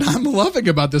aspect that I'm loving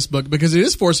about this book, because it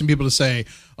is forcing people to say,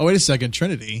 oh, wait a second,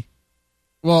 Trinity.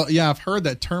 Well, yeah, I've heard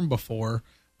that term before,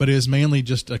 but it is mainly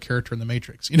just a character in the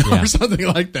Matrix, or something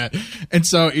like that. And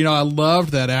so, I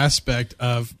loved that aspect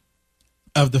of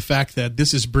the fact that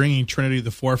this is bringing Trinity to the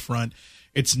forefront.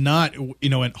 It's not,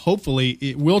 and hopefully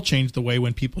it will change the way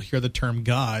when people hear the term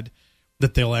God,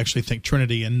 that they'll actually think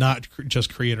Trinity and not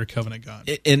just Creator, Covenant God.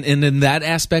 And in that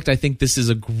aspect, I think this is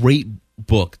a great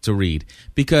book to read,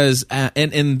 because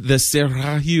and the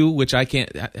Serahu, which I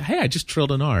can't. Hey, I just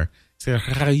trilled an R.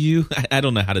 Serahu. I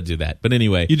don't know how to do that, but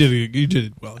anyway, you did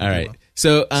it well. All right.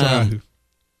 So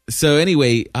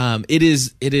anyway, it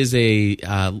is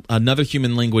another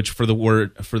human language for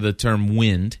the term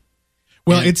wind.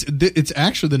 Well, it's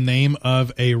actually the name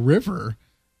of a river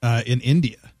in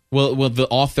India. Well, the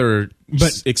author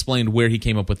explained where he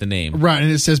came up with the name. Right,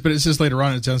 and it says later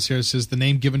on, it's downstairs, it says the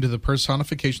name given to the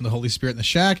personification of the Holy Spirit in the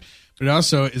shack, but it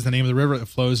also is the name of the river that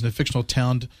flows in a fictional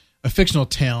town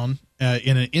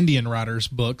in an Indian writer's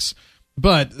books.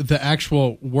 But the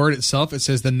actual word itself, it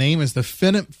says the name is the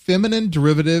feminine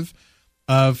derivative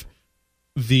of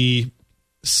the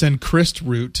Sanskrit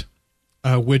root,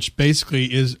 which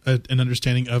basically is an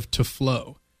understanding of to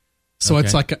flow. So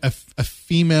It's like a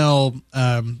female,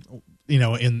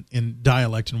 in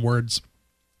dialect and words,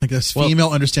 like this female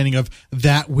understanding of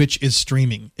that which is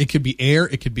streaming. It could be air,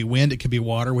 it could be wind, it could be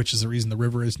water, which is the reason the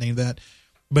river is named that.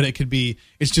 But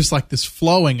it's just like this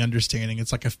flowing understanding.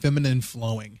 It's like a feminine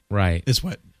flowing. Right.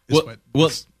 But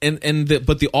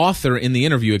the author in the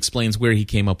interview explains where he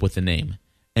came up with the name.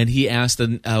 And he asked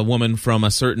a woman from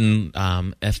a certain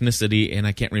ethnicity, and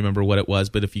I can't remember what it was,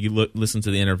 but if you listen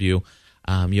to the interview,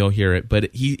 you'll hear it.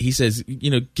 But he says,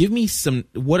 give me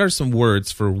what are some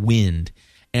words for wind?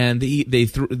 and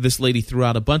this lady threw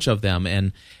out a bunch of them,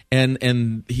 and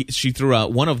she threw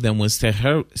out one of them was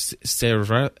Serayu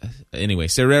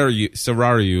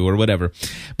or whatever.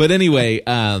 But anyway,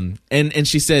 and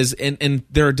she says, and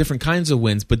there are different kinds of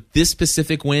winds, but this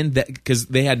specific wind, that because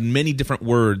they had many different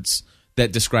words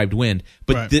that described wind,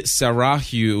 but Right. this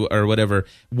Sarahu or whatever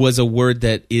was a word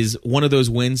that is one of those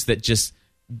winds that just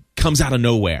comes out of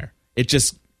nowhere.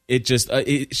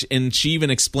 And she even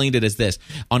explained it as this: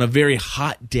 on a very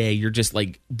hot day, you're just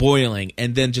like boiling,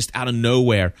 and then just out of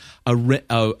nowhere,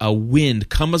 a wind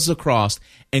comes across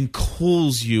and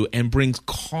cools you and brings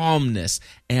calmness,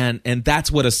 and that's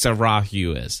what a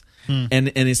Sarahu is. And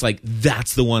it's like,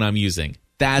 that's the one I'm using.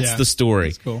 That's Yeah, the story.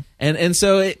 that's cool. And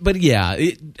so, it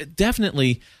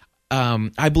definitely,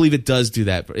 I believe it does do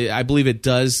that. I believe it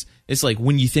does. It's like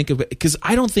when you think of it, because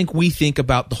I don't think we think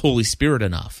about the Holy Spirit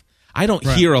enough. I don't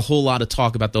hear a whole lot of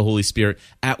talk about the Holy Spirit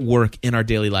at work in our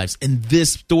daily lives, and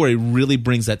this story really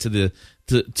brings that to the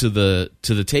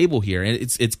table here. And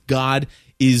it's God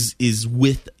is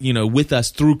with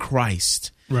us through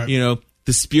Christ. Right.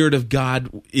 The Spirit of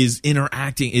God is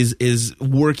interacting, is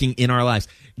working in our lives.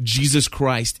 Jesus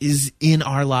Christ is in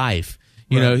our life,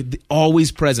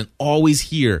 always present, always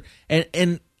here,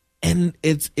 and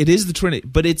it is the Trinity,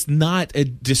 but it's not a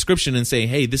description and saying,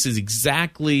 hey, this is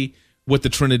exactly what the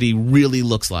Trinity really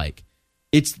looks like.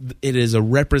 It is a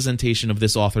representation of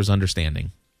this author's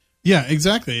understanding. Yeah,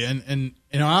 exactly. And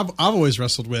I've always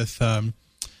wrestled with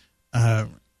whether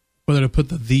to put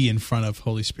the in front of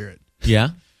Holy Spirit. Yeah.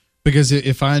 Because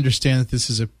if I understand that this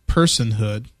is a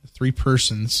personhood, 3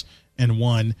 persons in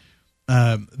one,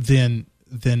 then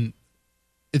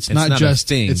it's not just a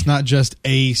thing. It's not just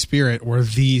a spirit or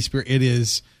the Spirit. It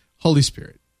is Holy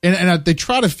Spirit, and they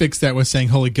try to fix that with saying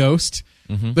Holy Ghost,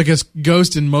 because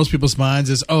ghost in most people's minds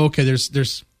is okay.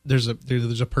 There's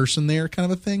a person there,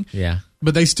 kind of a thing. Yeah.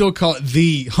 But they still call it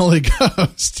the Holy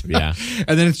Ghost. Yeah.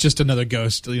 And then it's just another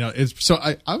ghost.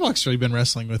 I've actually been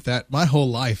wrestling with that my whole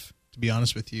life, to be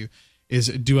honest with you, is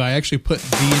do I actually put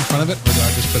the in front of it, or do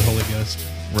I just put Holy Ghost?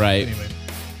 Right. Anyway.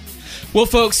 Well,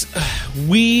 folks,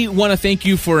 we want to thank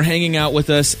you for hanging out with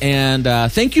us, and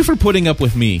thank you for putting up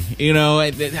with me.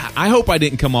 I hope I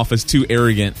didn't come off as too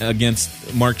arrogant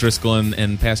against Mark Driscoll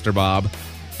and Pastor Bob.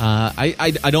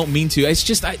 I don't mean to. It's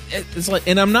just it's like,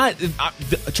 and I'm not.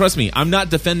 Trust me, I'm not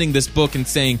defending this book and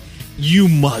saying you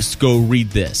must go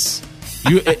read this.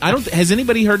 I don't. Has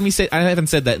anybody heard me say? I haven't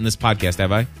said that in this podcast,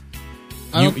 have I?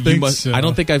 I don't think so. I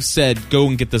don't think I've said go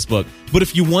and get this book. But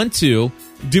if you want to,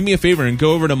 do me a favor and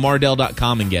go over to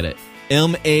Mardel.com and get it.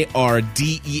 MARDEL.com.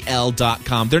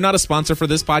 They're not a sponsor for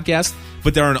this podcast,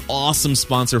 but they're an awesome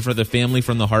sponsor for the Family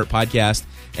from the Heart podcast.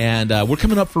 And we're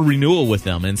coming up for renewal with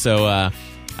them. And so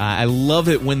I love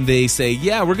it when they say,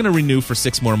 yeah, we're going to renew for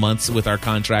 6 more months with our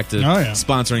contract of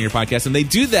sponsoring your podcast. And they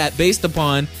do that based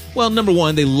upon, well, number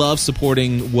one, they love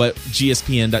supporting what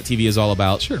GSPN.TV is all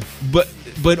about. Sure.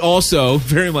 But also,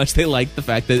 very much, they like the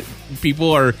fact that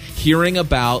people are hearing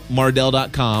about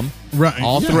Mardel.com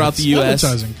all throughout the U.S.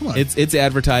 Advertising. Come on. It's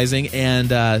advertising, and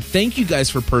thank you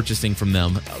guys for purchasing from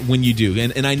them when you do.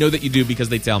 And I know that you do because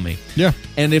they tell me. Yeah.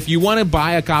 And if you want to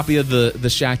buy a copy of the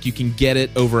Shack, you can get it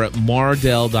over at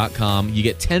Mardel.com. You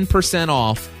get 10%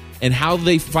 off, and how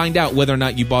they find out whether or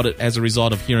not you bought it as a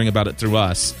result of hearing about it through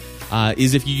us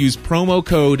is if you use promo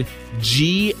code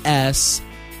GSPN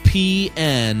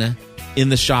in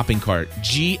the shopping cart.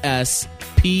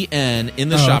 GSPN in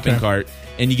the shopping cart,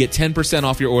 and you get 10%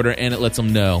 off your order, and it lets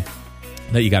them know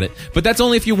that you got it. But that's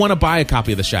only if you want to buy a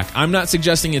copy of The Shack. I'm not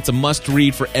suggesting it's a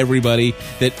must-read for everybody,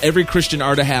 that every Christian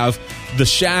are to have The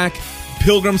Shack,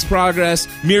 Pilgrim's Progress,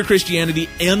 Mere Christianity,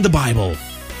 and the Bible.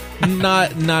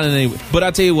 Not in any way. But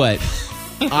I'll tell you what,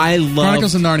 I love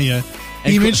Chronicles of Narnia.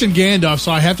 He mentioned Gandalf,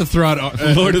 so I have to throw out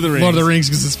Lord of the Rings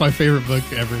because it's my favorite book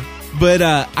ever. But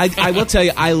I will tell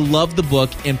you, I love the book,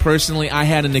 and personally, I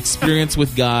had an experience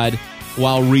with God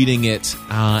while reading it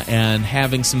and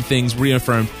having some things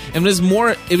reaffirmed. And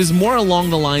it was more along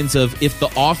the lines of if the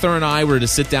author and I were to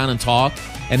sit down and talk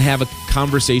and have a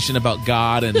conversation about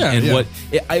God and what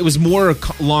it was more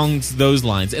along those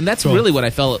lines. And that's really what I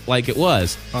felt like it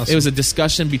was. Awesome. It was a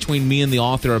discussion between me and the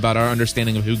author about our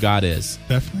understanding of who God is.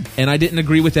 Definitely. And I didn't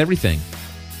agree with everything.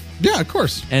 Yeah, of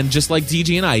course. And just like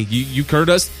DG and I, you heard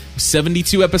us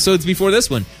 72 episodes before this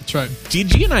one. That's right.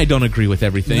 DG and I don't agree with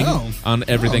everything on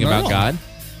everything not about at all. God.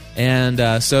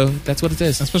 And so that's what it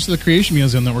is. Especially the Creation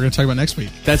Museum that we're going to talk about next week.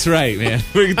 That's right, man.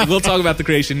 We'll talk about the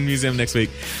Creation Museum next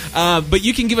week. But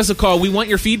you can give us a call. We want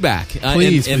your feedback.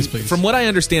 Please. From what I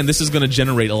understand, this is going to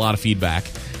generate a lot of feedback.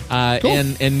 Cool.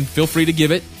 And feel free to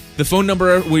give it. The phone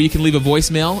number where you can leave a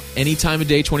voicemail any time of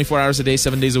day, 24 hours a day,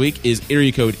 7 days a week is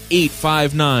area code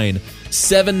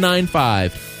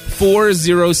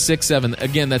 859-795-4067.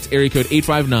 Again, that's area code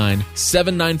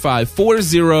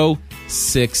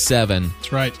 859-795-4067.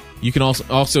 That's right. You can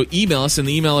also email us, and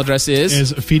the email address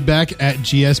is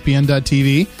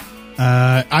feedback@gspn.tv.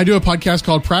 I do a podcast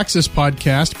called Praxis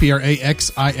Podcast,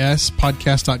 Praxis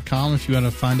podcast.com. If you want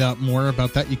to find out more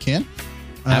about that, you can.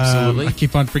 Absolutely. I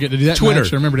keep on forgetting to do that. Twitter. I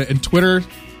actually remembered it. And Twitter,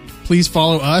 please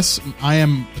follow us. I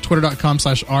am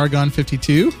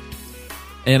twitter.com/Aragon52.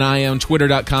 And I am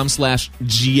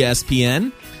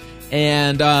twitter.com/GSPN.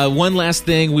 And one last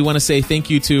thing, we want to say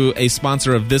thank you to a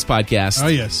sponsor of this podcast. Oh,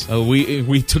 yes.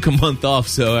 We took a month off,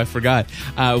 so I forgot.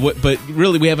 But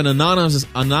really, we have an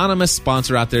anonymous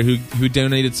sponsor out there who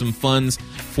donated some funds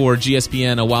for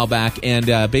GSPN a while back. And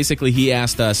basically, he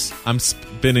asked us, I'm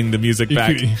spinning the music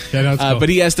back. Yeah, that's cool. But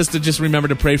he asked us to just remember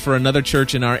to pray for another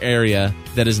church in our area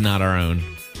that is not our own.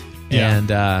 Yeah.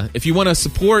 And if you want to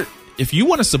support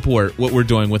what we're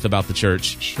doing with About the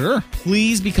Church, Sure.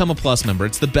 please become a Plus member.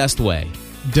 It's the best way.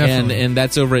 Definitely. And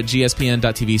that's over at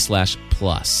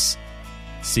gspn.tv/plus.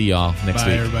 See y'all next Bye,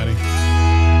 week. everybody.